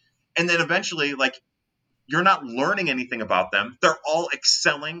Memphis. And then eventually, like, you're not learning anything about them. They're all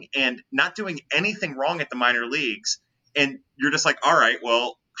excelling and not doing anything wrong at the minor leagues. And you're just like, all right,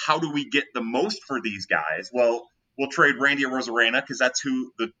 well, how do we get the most for these guys? Well, we'll trade Randy Arozarena because that's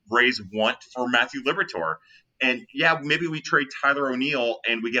who the Rays want for Matthew Liberatore. And yeah, maybe we trade Tyler O'Neill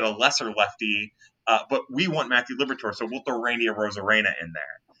and we get a lesser lefty, but we want Matthew Liberatore, so we'll throw Randy Arozarena in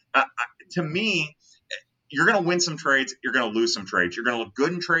there. To me, you're going to win some trades. You're going to lose some trades. You're going to look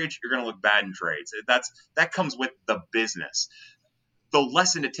good in trades. You're going to look bad in trades. That comes with the business. The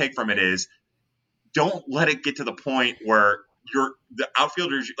lesson to take from it is, don't let it get to the point where the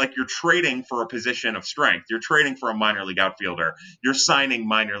outfielders, like, you're trading for a position of strength. You're trading for a minor league outfielder. You're signing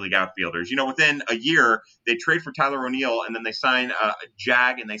minor league outfielders. Within a year, they trade for Tyler O'Neill, and then they sign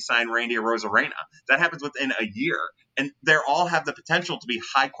Jag, and they sign Randy Arozarena. That happens within a year. And they all have the potential to be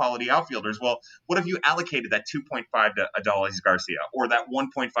high-quality outfielders. Well, what if you allocated that $2.5 to Adolis Garcia, or that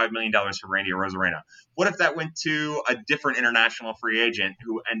 $1.5 million for Randy Arozarena? What if that went to a different international free agent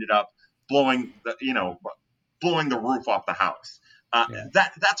who ended up blowing the roof off the house?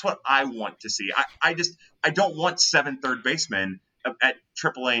 That's what I want to see. I don't want 7 third basemen at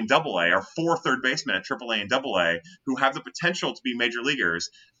AAA and AA, or 4 third basemen at AAA and AA who have the potential to be major leaguers,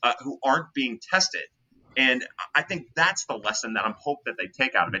 who aren't being tested. And I think that's the lesson that I'm hoping that they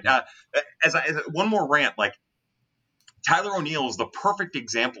take out of it. As one more rant, like, Tyler O'Neill is the perfect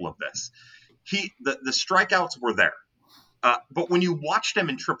example of this. The strikeouts were there, but when you watched him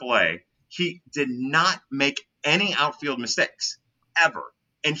in AAA, he did not make any outfield mistakes ever.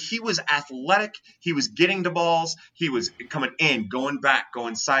 And he was athletic. He was getting to balls. He was coming in, going back,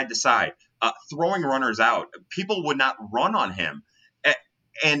 going side to side, throwing runners out. People would not run on him.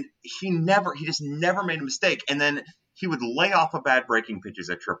 And he just never made a mistake. And then he would lay off a bad breaking pitches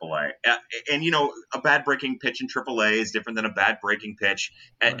at AAA. And a bad breaking pitch in AAA is different than a bad breaking pitch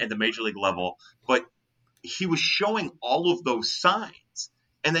at the major league level. But he was showing all of those signs.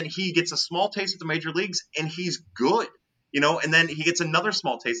 And then he gets a small taste at the major leagues, and he's good. And then he gets another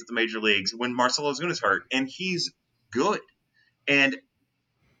small taste at the major leagues when Marcell Ozuna's hurt, and he's good. And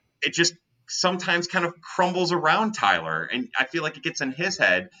it just sometimes kind of crumbles around Tyler, and I feel like it gets in his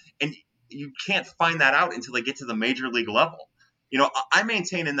head, and you can't find that out until they get to the major league level. I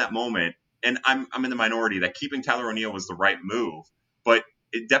maintain in that moment, and I'm in the minority, that keeping Tyler O'Neill was the right move, but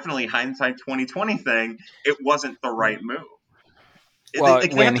it definitely, hindsight 2020 thing, it wasn't the right move. Well,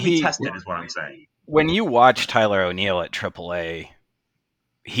 they have to be tested, is what I'm saying. When you watch Tyler O'Neill at AAA,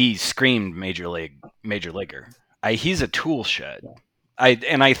 he screamed major leaguer. He's a tool shed.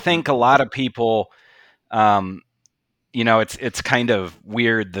 I think a lot of people, it's kind of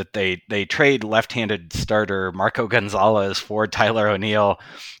weird that they trade left-handed starter Marco Gonzalez for Tyler O'Neill,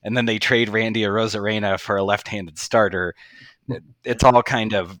 and then they trade Randy Arozarena for a left-handed starter. It's all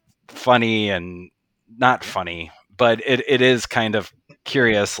kind of funny and not funny, but it is kind of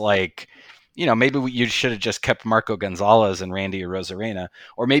curious. Like, maybe you should have just kept Marco Gonzalez and Randy Arozarena,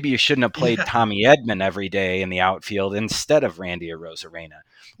 or maybe you shouldn't have played Tommy Edman every day in the outfield instead of Randy Arozarena,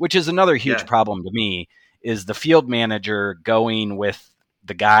 which is another huge problem to me, is the field manager going with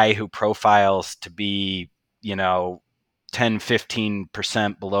the guy who profiles to be,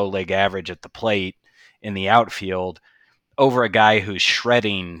 10-15% below league average at the plate in the outfield over a guy who's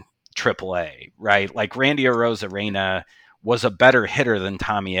shredding AAA, right? Like, Randy Arozarena was a better hitter than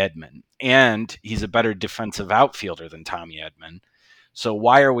Tommy Edman, and he's a better defensive outfielder than Tommy Edman. So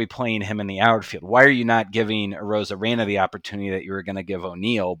why are we playing him in the outfield? Why are you not giving Arozarena the opportunity that you were going to give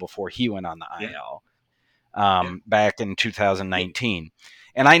O'Neill before he went on the IL back in 2019?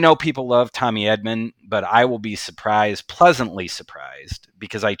 And I know people love Tommy Edman, but I will be surprised, pleasantly surprised,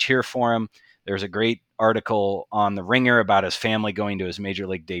 because I cheer for him. There's a great article on The Ringer about his family going to his major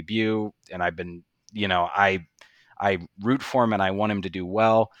league debut, and I've been, I root for him and I want him to do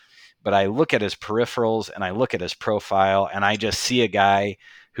well. But I look at his peripherals and I look at his profile, and I just see a guy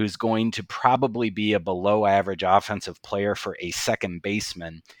who's going to probably be a below average offensive player for a second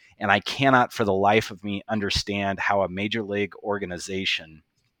baseman. And I cannot for the life of me understand how a major league organization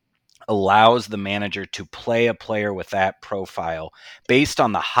allows the manager to play a player with that profile based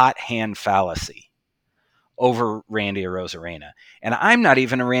on the hot hand fallacy over Randy Arozarena. And I'm not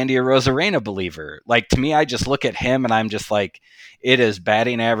even a Randy Arozarena believer. Like, to me, I just look at him and I'm just like, it is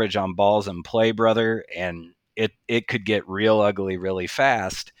batting average on balls in play, brother, and it could get real ugly really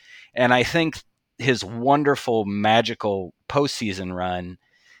fast. And I think his wonderful, magical postseason run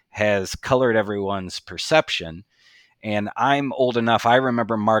has colored everyone's perception. And I'm old enough, I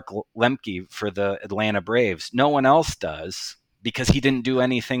remember Mark Lemke for the Atlanta Braves. No one else does, because he didn't do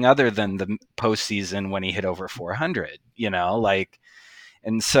anything other than the postseason when he hit over 400,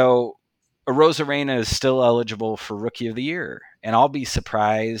 and so Arozarena is still eligible for Rookie of the Year. And I'll be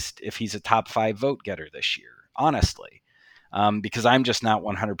surprised if he's a top 5 vote getter this year, honestly, because I'm just not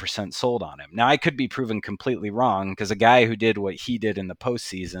 100% sold on him. Now, I could be proven completely wrong, because a guy who did what he did in the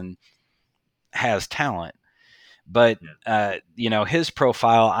postseason has talent. But, his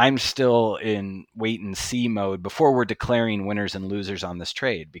profile, I'm still in wait and see mode before we're declaring winners and losers on this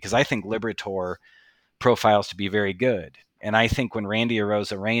trade, because I think Liberatore profiles to be very good. And I think when Randy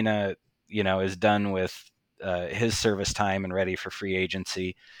Arozarena, is done with his service time and ready for free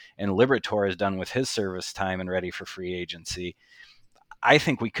agency, and Liberatore is done with his service time and ready for free agency, I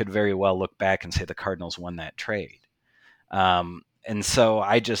think we could very well look back and say the Cardinals won that trade. And so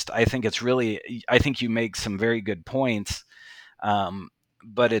I think it's really, I think you make some very good points,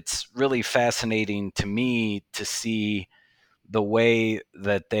 but it's really fascinating to me to see the way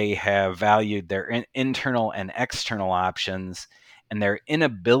that they have valued their internal and external options, and their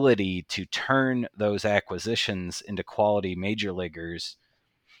inability to turn those acquisitions into quality major leaguers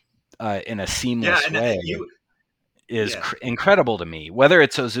in a seamless way is incredible to me. Whether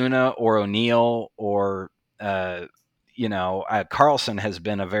it's Ozuna or O'Neill or Carlson has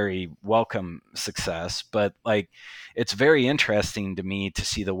been a very welcome success, but it's very interesting to me to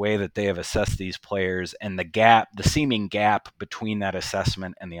see the way that they have assessed these players and the seeming gap between that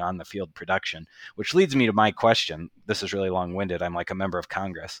assessment and the on the field production, which leads me to my question. This is really long winded. I'm like a member of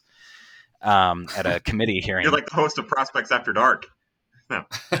Congress at a committee hearing. You're like the host of Prospects After Dark. No.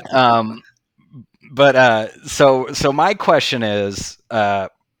 So my question is,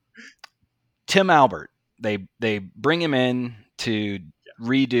 Tim Albert, they bring him in to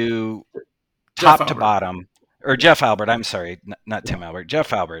redo top to bottom, or Jeff Albert. I'm sorry, not Tim Albert.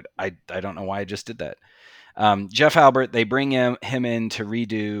 Jeff Albert. I don't know why I just did that. Jeff Albert. They bring him in to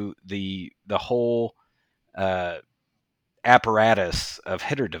redo the whole apparatus of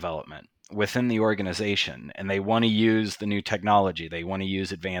hitter development within the organization, and they want to use the new technology. They want to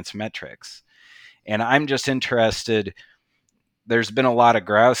use advanced metrics, and I'm just interested. There's been a lot of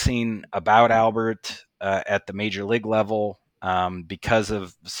grousing about Albert at the major league level because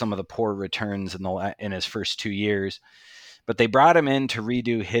of some of the poor returns in his first 2 years. But they brought him in to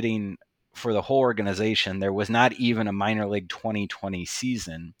redo hitting for the whole organization. There was not even a minor league 2020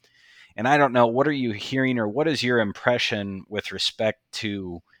 season. And I don't know, what are you hearing, or what is your impression with respect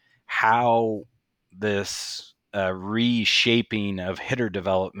to how this reshaping of hitter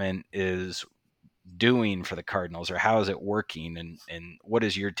development is doing for the Cardinals, or how is it working, and what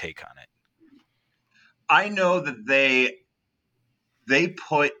is your take on it? I know that they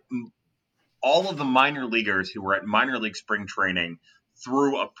put all of the minor leaguers who were at minor league spring training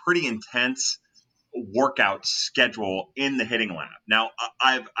through a pretty intense workout schedule in the hitting lab. Now,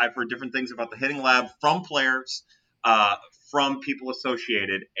 I've heard different things about the hitting lab from players, from people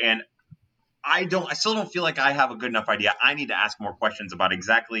associated, and I still don't feel like I have a good enough idea. I need to ask more questions about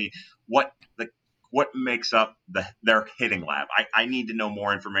exactly what makes up their hitting lab. I need to know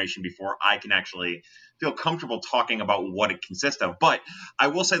more information before I can actually feel comfortable talking about what it consists of. But I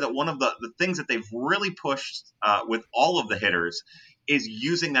will say that one of the things that they've really pushed with all of the hitters is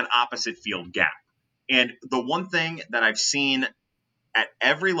using that opposite field gap. And the one thing that I've seen at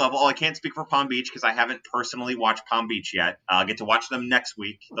every level, I can't speak for Palm Beach because I haven't personally watched Palm Beach yet. I'll get to watch them next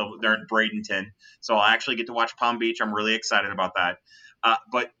week. They're in Bradenton. So I'll actually get to watch Palm Beach. I'm really excited about that.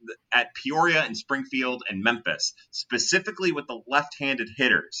 But at Peoria and Springfield and Memphis, specifically with the left-handed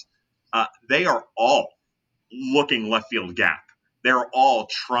hitters, they are all looking left field gap. They're all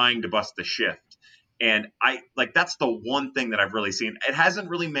trying to bust the shift. And that's the one thing that I've really seen. It hasn't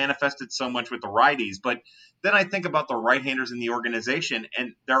really manifested so much with the righties, but then I think about the right-handers in the organization,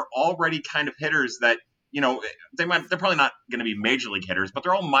 and they're already kind of hitters that, they're probably not going to be major league hitters, but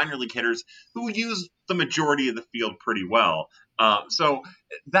they're all minor league hitters who use the majority of the field pretty well. So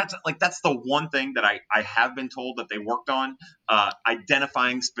that's the one thing that I have been told that they worked on,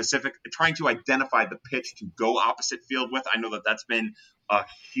 trying to identify the pitch to go opposite field with. I know that that's been a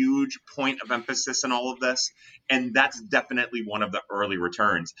huge point of emphasis in all of this, and that's definitely one of the early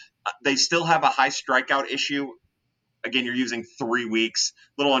returns. They still have a high strikeout issue. Again, you're using 3 weeks,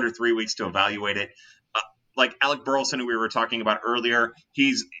 a little under 3 weeks to evaluate it. Like Alec Burleson, who we were talking about earlier,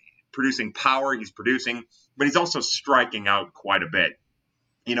 he's producing power, but he's also striking out quite a bit.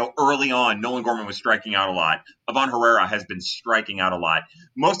 Early on, Nolan Gorman was striking out a lot. Ivan Herrera has been striking out a lot.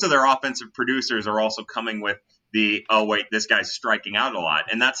 Most of their offensive producers are also coming with this guy's striking out a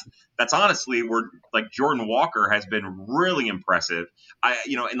lot. And that's honestly where, like, Jordan Walker has been really impressive.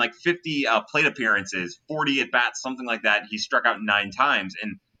 In like 50 plate appearances, 40 at bats, something like that, he struck out 9 times.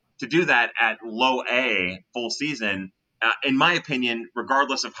 And to do that at low A full season, in my opinion,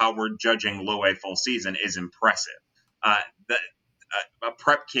 regardless of how we're judging low A full season, is impressive. A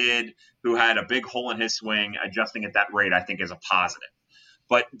prep kid who had a big hole in his swing, adjusting at that rate, I think is a positive.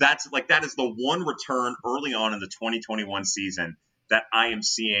 But that is the one return early on in the 2021 season that I am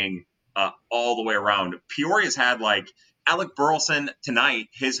seeing all the way around. Peoria's had, like, Alec Burleson tonight,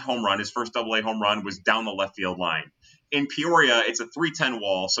 his first AA home run was down the left field line. In Peoria, it's a 310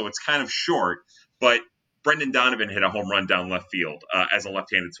 wall, so it's kind of short, but Brendan Donovan hit a home run down left field as a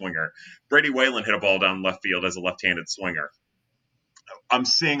left-handed swinger. Brady Whalen hit a ball down left field as a left-handed swinger. I'm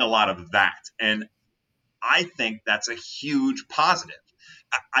seeing a lot of that, and I think that's a huge positive.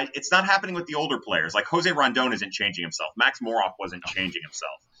 It's not happening with the older players. Like Jose Rondon isn't changing himself. Max Moroff wasn't changing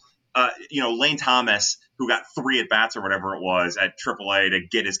himself. Lane Thomas, who got 3 at-bats or whatever it was at AAA to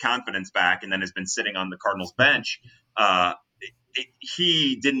get his confidence back and then has been sitting on the Cardinals bench,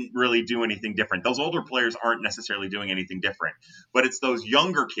 he didn't really do anything different. Those older players aren't necessarily doing anything different. But it's those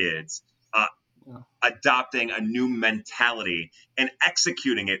younger kids adopting a new mentality and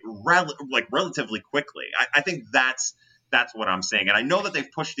executing it relatively quickly. I think that's what I'm saying. And I know that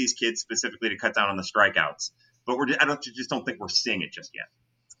they've pushed these kids specifically to cut down on the strikeouts, but I just don't think we're seeing it just yet.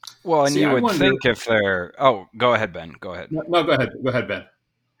 Well, and you would think if they're... Oh, go ahead, Ben. Go ahead. No, go ahead. Go ahead, Ben.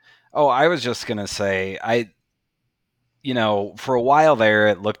 Oh, I was just going to say, for a while there,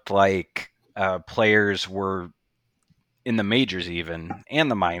 it looked like players were in the majors even,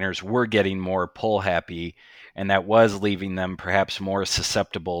 and the minors, were getting more pull happy, and that was leaving them perhaps more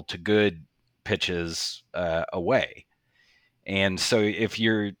susceptible to good pitches away. And so if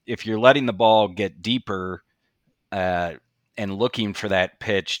you're letting the ball get deeper and looking for that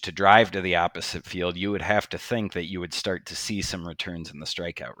pitch to drive to the opposite field, you would have to think that you would start to see some returns in the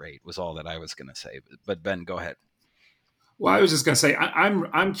strikeout rate, was all that I was going to say. But Ben, go ahead. Well, I was just going to say,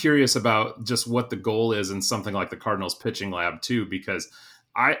 I'm curious about just what the goal is in something like the Cardinals pitching lab too, because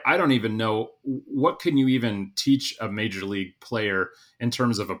I don't even know what can you even teach a major league player in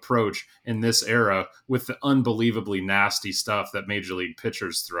terms of approach in this era with the unbelievably nasty stuff that major league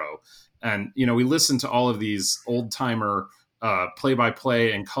pitchers throw. And, we listen to all of these old timer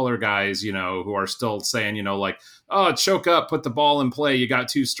play-by-play and color guys, who are still saying, oh, choke up, put the ball in play, you got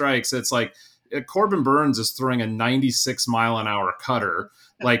 2 strikes. It's like, Corbin Burns is throwing a 96 mile an hour cutter.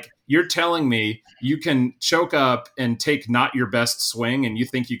 Like, you're telling me you can choke up and take not your best swing and you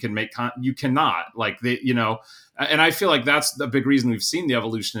think you can you cannot, and I feel like that's the big reason we've seen the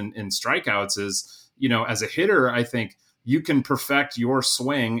evolution in strikeouts is, as a hitter, I think you can perfect your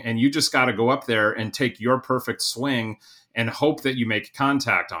swing and you just got to go up there and take your perfect swing and hope that you make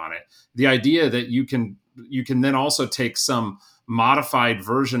contact on it. The idea that you can then also take some modified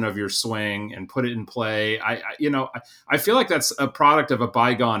version of your swing and put it in play. I feel like that's a product of a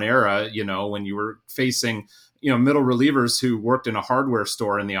bygone era, when you were facing, middle relievers who worked in a hardware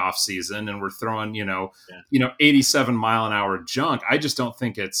store in the off season and were throwing, 87 mile an hour junk. I just don't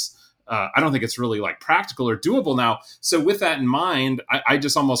think it's I don't think it's really like practical or doable now. So with that in mind, I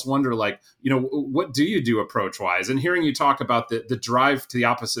just almost wonder, like, what do you do approach wise? And hearing you talk about the drive to the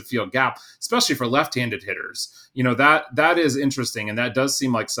opposite field gap, especially for left-handed hitters, that is interesting. And that does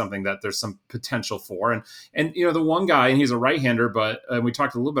seem like something that there's some potential for. And the one guy, and he's a right-hander, but we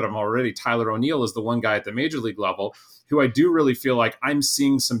talked a little bit of him already, Tyler O'Neill is the one guy at the major league level who I do really feel like I'm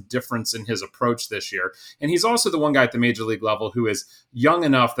seeing some difference in his approach this year. And he's also the one guy at the major league level who is young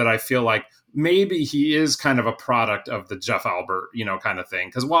enough that I feel like maybe he is kind of a product of the Jeff Albert, kind of thing.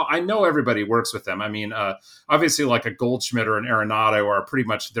 Because while I know everybody works with them, I mean, obviously like a Goldschmidt or an Arenado are pretty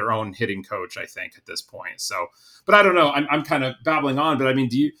much their own hitting coach, I think, at this point. So, but I don't know. I'm kind of babbling on, but I mean,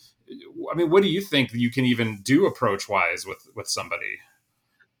 what do you think you can even do approach wise with somebody?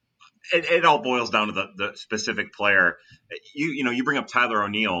 It all boils down to the specific player. You bring up Tyler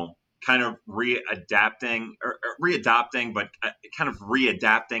O'Neill, kind of readapting, but kind of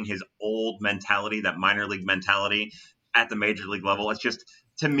readapting his old mentality, that minor league mentality at the major league level. It's just,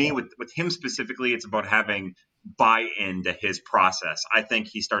 to me, with him specifically, it's about having buy-in to his process. I think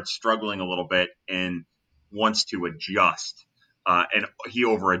he starts struggling a little bit and wants to adjust, and he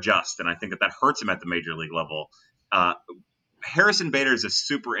over-adjusts, and I think that hurts him at the major league level. Harrison Bader is a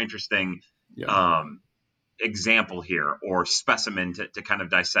super interesting example here, or specimen to kind of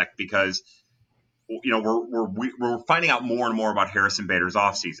dissect, because we're finding out more and more about Harrison Bader's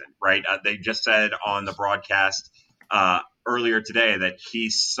offseason, right? They just said on the broadcast earlier today that he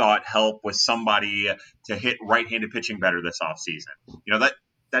sought help with somebody to hit right-handed pitching better this offseason.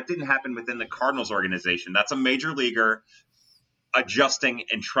 That didn't happen within the Cardinals organization. That's a major leaguer adjusting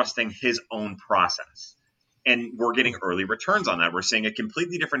and trusting his own process. And we're getting early returns on that. We're seeing a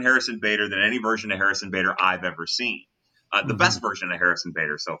completely different Harrison Bader than any version of Harrison Bader I've ever seen. The best version of Harrison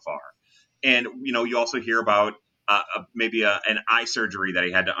Bader so far. And, you also hear about maybe an eye surgery that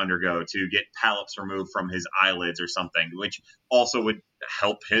he had to undergo to get polyps removed from his eyelids or something, which also would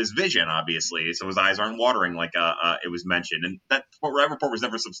help his vision, obviously. So his eyes aren't watering like it was mentioned. And that report was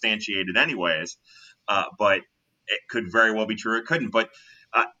never substantiated anyways. But it could very well be true. It couldn't. But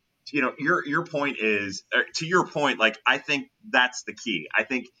your point is, to your point, like, I think that's the key. I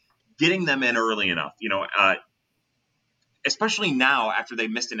think getting them in early enough, especially now after they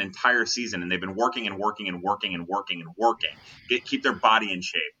missed an entire season and they've been working and working and working and working and working, keep their body in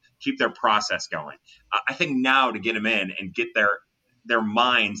shape, keep their process going. I think now to get them in and get their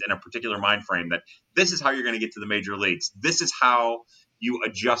minds in a particular mind frame that this is how you're going to get to the major leagues. This is how you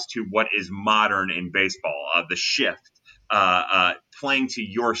adjust to what is modern in baseball, the shift. Playing to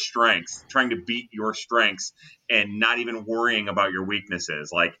your strengths, trying to beat your strengths, and not even worrying about your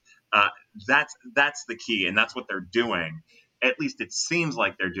weaknesses. Like that's the key, and that's what they're doing. At least it seems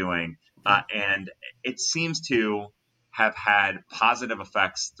like they're doing, and it seems to have had positive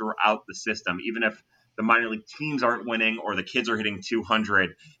effects throughout the system. Even if the minor league teams aren't winning or the kids are hitting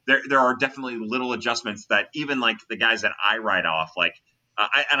 200, there are definitely little adjustments that even like the guys that I write off, like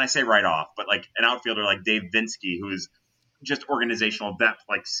I say write off, but like an outfielder like Dave Vinsky, who's just organizational depth,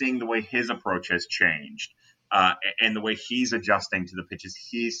 like seeing the way his approach has changed and the way he's adjusting to the pitches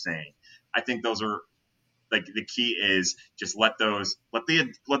he's seeing. I think those are like the key is just let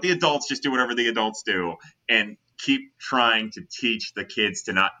the adults just do whatever the adults do and keep trying to teach the kids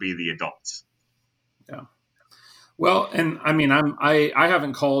to not be the adults. Yeah. Well, and I mean, I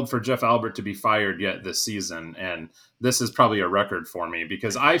haven't called for Jeff Albert to be fired yet this season, and this is probably a record for me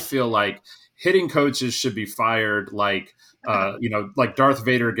because I feel like hitting coaches should be fired like like Darth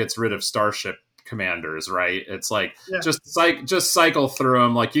Vader gets rid of Starship commanders, right? It's like just cycle through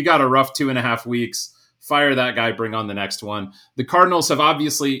them. Like, you got a rough 2.5 weeks, fire that guy, bring on the next one. The Cardinals have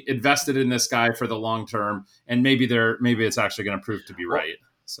obviously invested in this guy for the long term, and maybe it's actually going to prove to be right.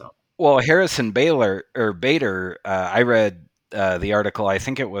 So. Well, Harrison Bader, I read the article, I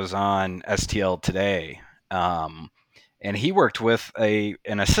think it was on STL Today, and he worked with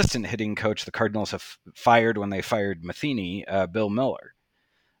an assistant hitting coach the Cardinals have fired when they fired Matheny, Bill Miller.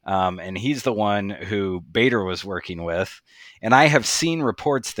 And he's the one who Bader was working with. And I have seen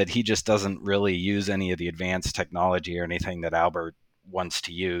reports that he just doesn't really use any of the advanced technology or anything that Albert wants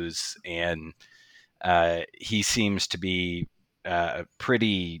to use. And he seems to be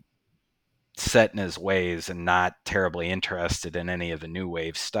pretty set in his ways and not terribly interested in any of the new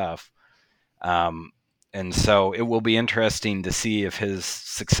wave stuff. And so it will be interesting to see if his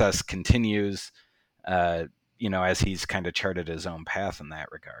success continues, as he's kind of charted his own path in that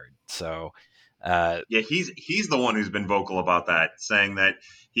regard. So, he's the one who's been vocal about that, saying that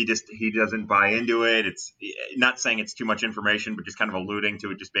he doesn't buy into it. It's not saying it's too much information, but just kind of alluding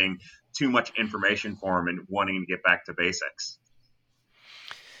to it just being too much information for him and wanting to get back to basics.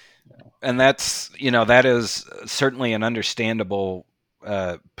 and that is certainly an understandable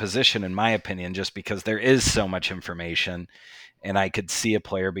position in my opinion, just because there is so much information, and I could see a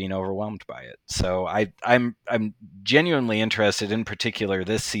player being overwhelmed by it. So I'm genuinely interested, in particular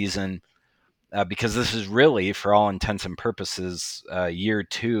this season, because this is really, for all intents and purposes, year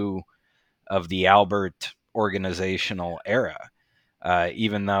 2 of the Albert organizational era.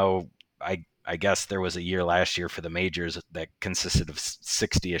 Even though I guess there was a year last year for the majors that consisted of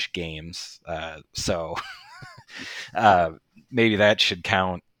 60-ish games. So uh, maybe that should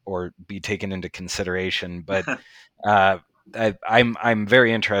count or be taken into consideration. But I'm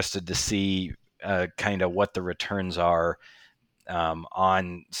very interested to see kind of what the returns are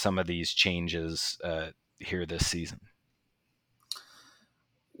on some of these changes here this season.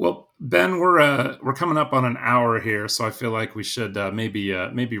 Well, Ben, we're coming up on an hour here, so I feel like we should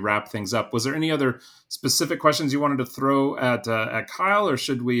maybe wrap things up. Was there any other specific questions you wanted to throw at Kyle, or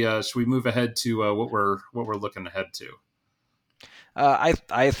should we move ahead to what we're looking ahead to?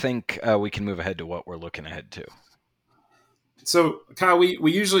 I think we can move ahead to what we're looking ahead to. So, Kyle,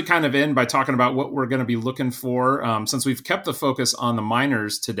 we usually kind of end by talking about what we're going to be looking for. Since we've kept the focus on the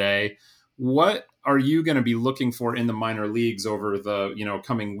minors today, what are you going to be looking for in the minor leagues over the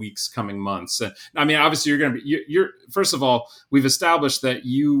coming weeks, coming months? I mean, obviously, you're going to be. You're first of all, we've established that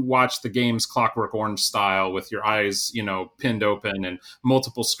you watch the games Clockwork Orange style with your eyes, pinned open and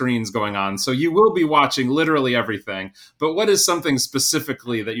multiple screens going on. So you will be watching literally everything. But what is something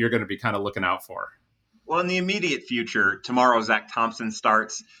specifically that you're going to be kind of looking out for? Well, in the immediate future, tomorrow Zach Thompson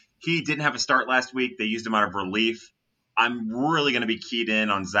starts. He didn't have a start last week. They used him out of relief. I'm really going to be keyed in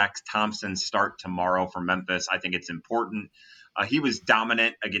on Zach Thompson's start tomorrow for Memphis. I think it's important. He was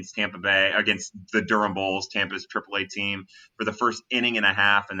dominant against Tampa Bay, against the Durham Bulls, Tampa's AAA team, for the first inning and a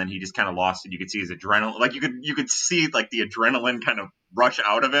half, and then he just kind of lost it. You could see his adrenaline, like you could see like the adrenaline kind of rush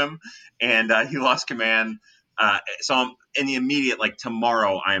out of him, and he lost command. So I'm, in the immediate, like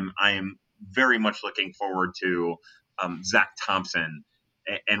tomorrow, I am very much looking forward to Zach Thompson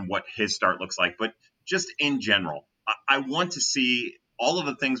and what his start looks like. But just in general, I want to see all of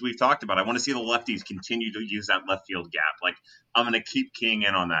the things we've talked about. I want to see the lefties continue to use that left field gap. Like, I'm going to keep keying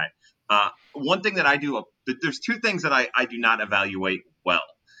in on that. One thing that I do, there's two things that I do not evaluate well.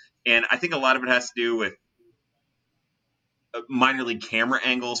 And I think a lot of it has to do with minor league camera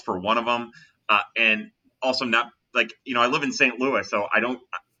angles for one of them. And also not like, I live in St. Louis, so I don't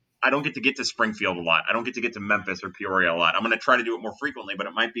get to Springfield a lot. I don't get to Memphis or Peoria a lot. I'm going to try to do it more frequently, but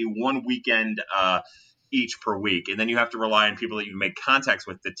it might be one weekend each per week. And then you have to rely on people that you make contacts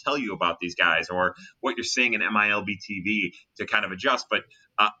with to tell you about these guys or what you're seeing in MILB TV to kind of adjust. But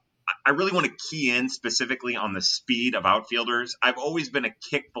I really want to key in specifically on the speed of outfielders. I've always been a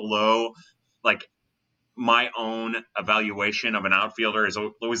kick below, like, my own evaluation of an outfielder is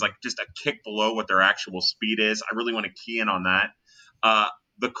always like just a kick below what their actual speed is. I really want to key in on that.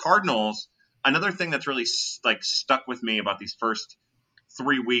 The Cardinals, another thing that's really like stuck with me about these first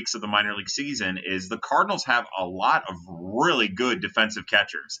 3 weeks of the minor league season is the Cardinals have a lot of really good defensive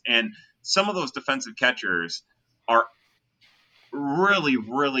catchers. And some of those defensive catchers are really,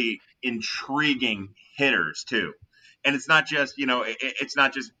 really intriguing hitters too. And it's not just, it's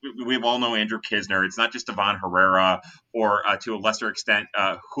not just, we all know Andrew Kisner. It's not just Devon Herrera or to a lesser extent,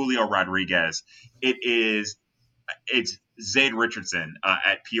 Julio Rodriguez. It's Zade Richardson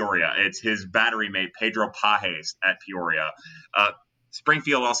at Peoria. It's his battery mate, Pedro Pajes at Peoria.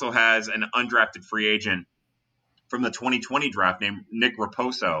 Springfield also has an undrafted free agent from the 2020 draft named Nick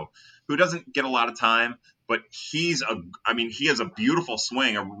Raposo, who doesn't get a lot of time, but he has a beautiful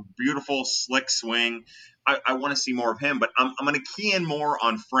swing, a beautiful slick swing. I want to see more of him, but I'm going to key in more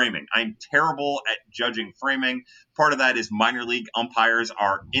on framing. I'm terrible at judging framing. Part of that is minor league umpires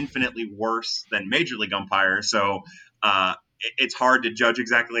are infinitely worse than major league umpires. So it's hard to judge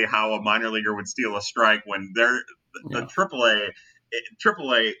exactly how a minor leaguer would steal a strike when the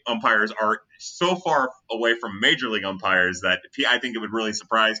AAA umpires are so far away from major league umpires that I think it would really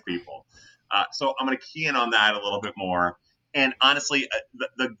surprise people. So I'm going to key in on that a little bit more. And honestly,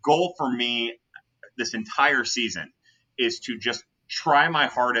 the goal for me this entire season is to just try my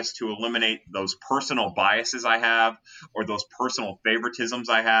hardest to eliminate those personal biases I have or those personal favoritisms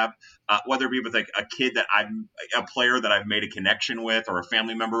I have, whether it be with a kid that a player that I've made a connection with or a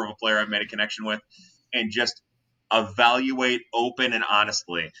family member of a player I've made a connection with, and just evaluate open and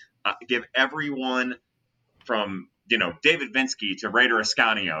honestly. Give everyone from David Vinsky to Raider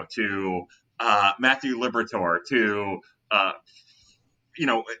Ascanio to Matthew Liberatore to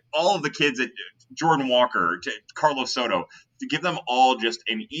all of the kids at Jordan Walker to Carlos Soto, to give them all just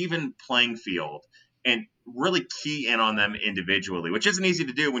an even playing field and really key in on them individually, which isn't easy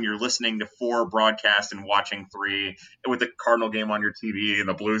to do when you're listening to 4 broadcasts and watching 3 with the Cardinal game on your TV and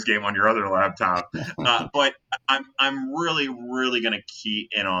the Blues game on your other laptop. But I'm really going to key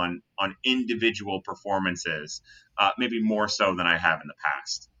in on individual performances, maybe more so than I have in the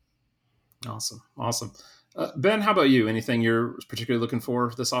past. Awesome. Ben, how about you? Anything you're particularly looking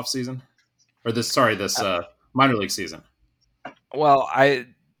for this offseason? Or this minor league season? Well, I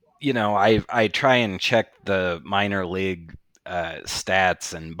try and check the minor league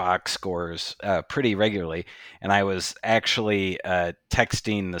stats and box scores pretty regularly, and I was actually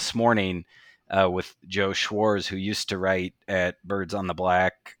texting this morning with Joe Schwartz, who used to write at Birds on the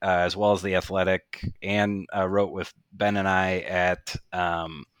Black, as well as The Athletic, and wrote with Ben and I at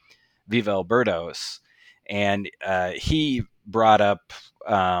Viva Albertos, and he brought up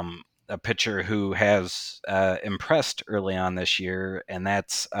a pitcher who has impressed early on this year, and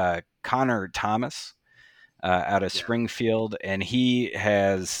that's Connor Thomas out of Springfield. And he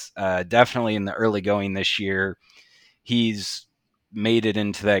has definitely in the early going this year, he's made it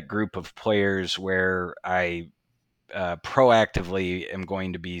into that group of players where I proactively am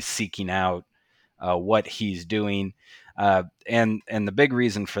going to be seeking out what he's doing. And the big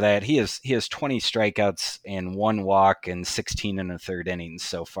reason for that, he has 20 strikeouts and 1 walk and 16 1/3 innings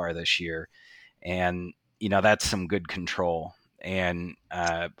so far this year, and that's some good control. And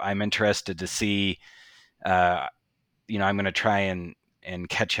I'm interested to see. I'm going to try and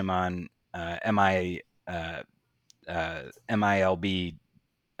catch him on MILB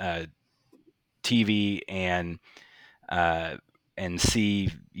TV and see,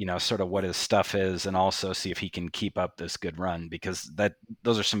 sort of what his stuff is, and also see if he can keep up this good run, because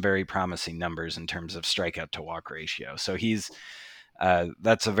those are some very promising numbers in terms of strikeout to walk ratio. So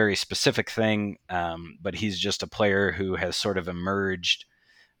that's a very specific thing, but he's just a player who has sort of emerged.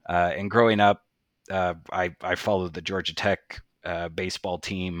 And growing up, I followed the Georgia Tech baseball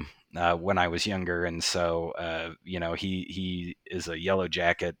team when I was younger, and so he is a Yellow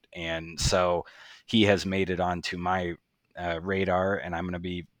Jacket, and so he has made it onto my radar, and I'm going to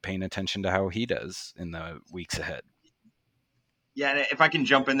be paying attention to how he does in the weeks ahead. Yeah, and if I can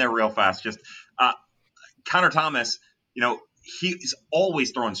jump in there real fast, just Connor Thomas, he's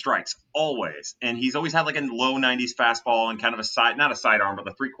always throwing strikes, always. And he's always had like a low 90s fastball and kind of not a sidearm, but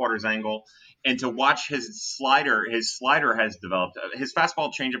the 3/4 angle. And to watch his slider has developed. His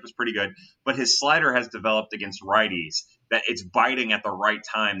fastball changeup is pretty good, but his slider has developed against righties, that it's biting at the right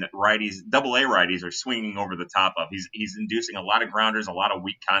time, that righties, AA righties, are swinging over the top of. He's inducing a lot of grounders, a lot of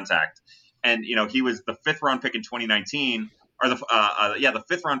weak contact. And, he was the 5th round pick in 2019, or the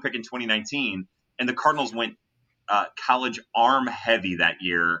 5th round pick in 2019, and the Cardinals went college arm heavy that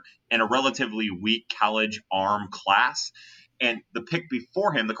year in a relatively weak college arm class. And the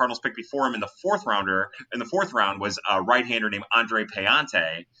Cardinals pick before him in the 4th round was a right-hander named Andre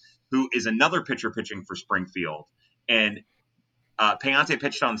Payante, who is another pitcher pitching for Springfield. And Payante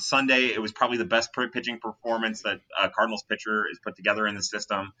pitched on Sunday. It was probably the best pitching performance that a Cardinals pitcher is put together in the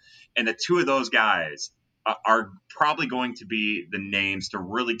system. And the two of those guys are probably going to be the names to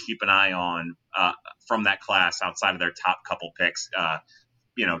really keep an eye on from that class outside of their top couple picks,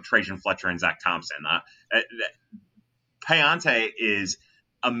 Trajan Fletcher and Zach Thompson. Payante is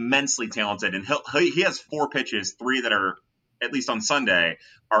immensely talented, and he has 4 pitches, 3 that are, at least on Sunday,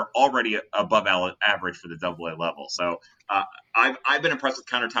 are already above average for the AA level. So I've been impressed with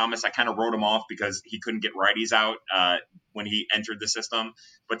Connor Thomas. I kind of wrote him off because he couldn't get righties out when he entered the system.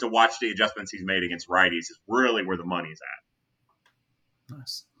 But to watch the adjustments he's made against righties is really where the money's at.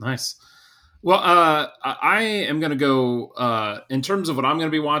 Nice. Well, I am going to go in terms of what I'm going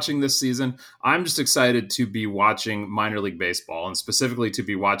to be watching this season. I'm just excited to be watching minor league baseball, and specifically to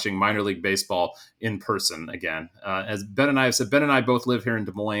be watching minor league baseball in person again. As Ben and I have said, Ben and I both live here in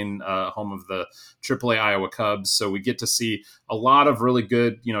Des Moines, home of the AAA Iowa Cubs. So we get to see a lot of really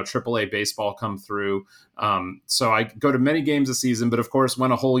good, AAA baseball come through. So I go to many games a season, but of course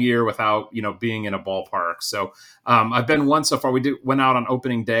went a whole year without, being in a ballpark. So I've been once so far. Went out on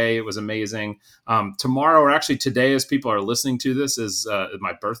opening day. It was amazing. Tomorrow, or actually today, as people are listening to this, is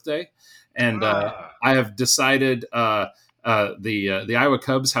my birthday. And I have decided the Iowa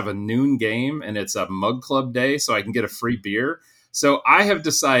Cubs have a noon game, and it's a mug club day, so I can get a free beer. So I have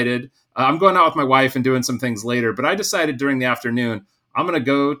decided I'm going out with my wife and doing some things later, but I decided during the afternoon, I'm going to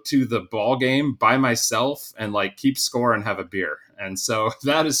go to the ball game by myself and keep score and have a beer. And so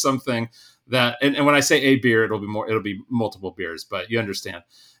that is something that, and when I say a beer, it'll be multiple beers, but you understand.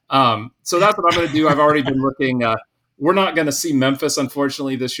 So that's what I'm going to do. I've already been looking we're not going to see Memphis,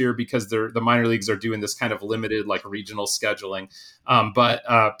 unfortunately, this year because the minor leagues are doing this kind of limited, like regional scheduling.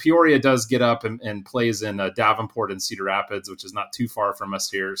 But Peoria does get up and plays in Davenport and Cedar Rapids, which is not too far from us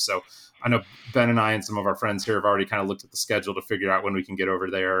here. So I know Ben and I and some of our friends here have already kind of looked at the schedule to figure out when we can get over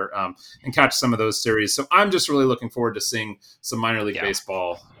there and catch some of those series. So I'm just really looking forward to seeing some minor league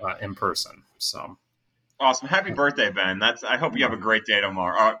baseball in person. So. Awesome. Happy birthday, Ben. I hope you have a great day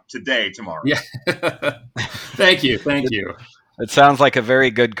tomorrow. Tomorrow. Yeah. Thank you. It sounds like a very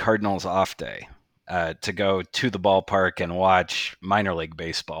good Cardinals off day to go to the ballpark and watch minor league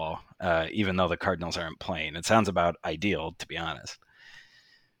baseball, even though the Cardinals aren't playing. It sounds about ideal, to be honest.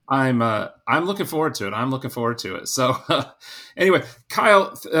 I'm looking forward to it. So anyway,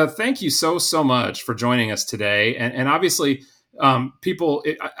 Kyle, thank you so much for joining us today. And obviously, people,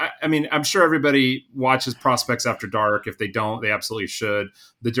 I mean, I'm sure everybody watches Prospects After Dark. If they don't, they absolutely should.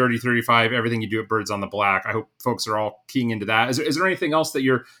 The Dirty 35, everything you do at Birds on the Black. I hope folks are all keying into that. Is there anything else that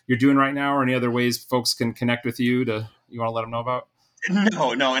you're doing right now, or any other ways folks can connect with you? You want to let them know about?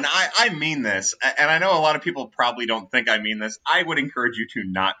 No, and I mean this, and I know a lot of people probably don't think I mean this. I would encourage you to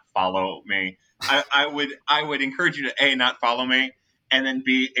not follow me. I would encourage you to not follow me, and then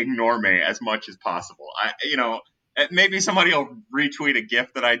ignore me as much as possible. Maybe somebody will retweet a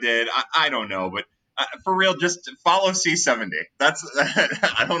GIF that I did. I don't know, but for real, just follow C70. That's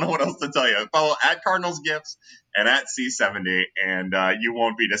I don't know what else to tell you. Follow at Cardinals GIFs and at C70, and you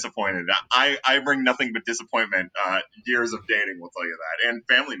won't be disappointed. I bring nothing but disappointment. Years of dating will tell you that, and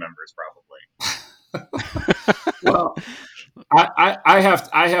family members probably. Well, I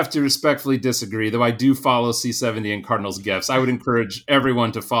have to respectfully disagree, though I do follow C70 and Cardinals GIFs. I would encourage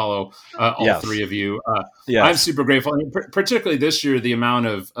everyone to follow all three of you. I'm super grateful, and particularly this year, the amount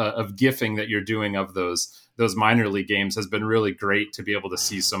of GIFing that you're doing of those minor league games has been really great to be able to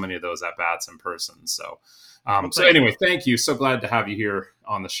see so many of those at bats in person. So, anyway, thank you. So glad to have you here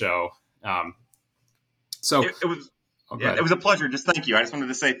on the show. It was a pleasure. Just thank you. I just wanted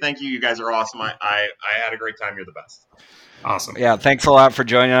to say thank you. You guys are awesome. I had a great time. You're the best. Awesome. Yeah, thanks a lot for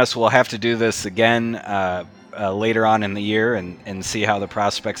joining us. We'll have to do this again later on in the year and see how the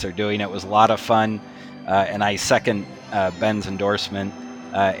prospects are doing. It was a lot of fun, and I second Ben's endorsement,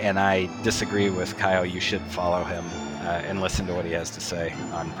 and I disagree with Kyle. You should follow him and listen to what he has to say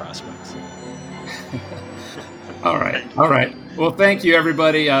on prospects. All right. Well, thank you,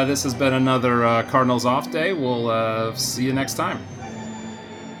 everybody. This has been another Cardinals Off Day. We'll see you next time.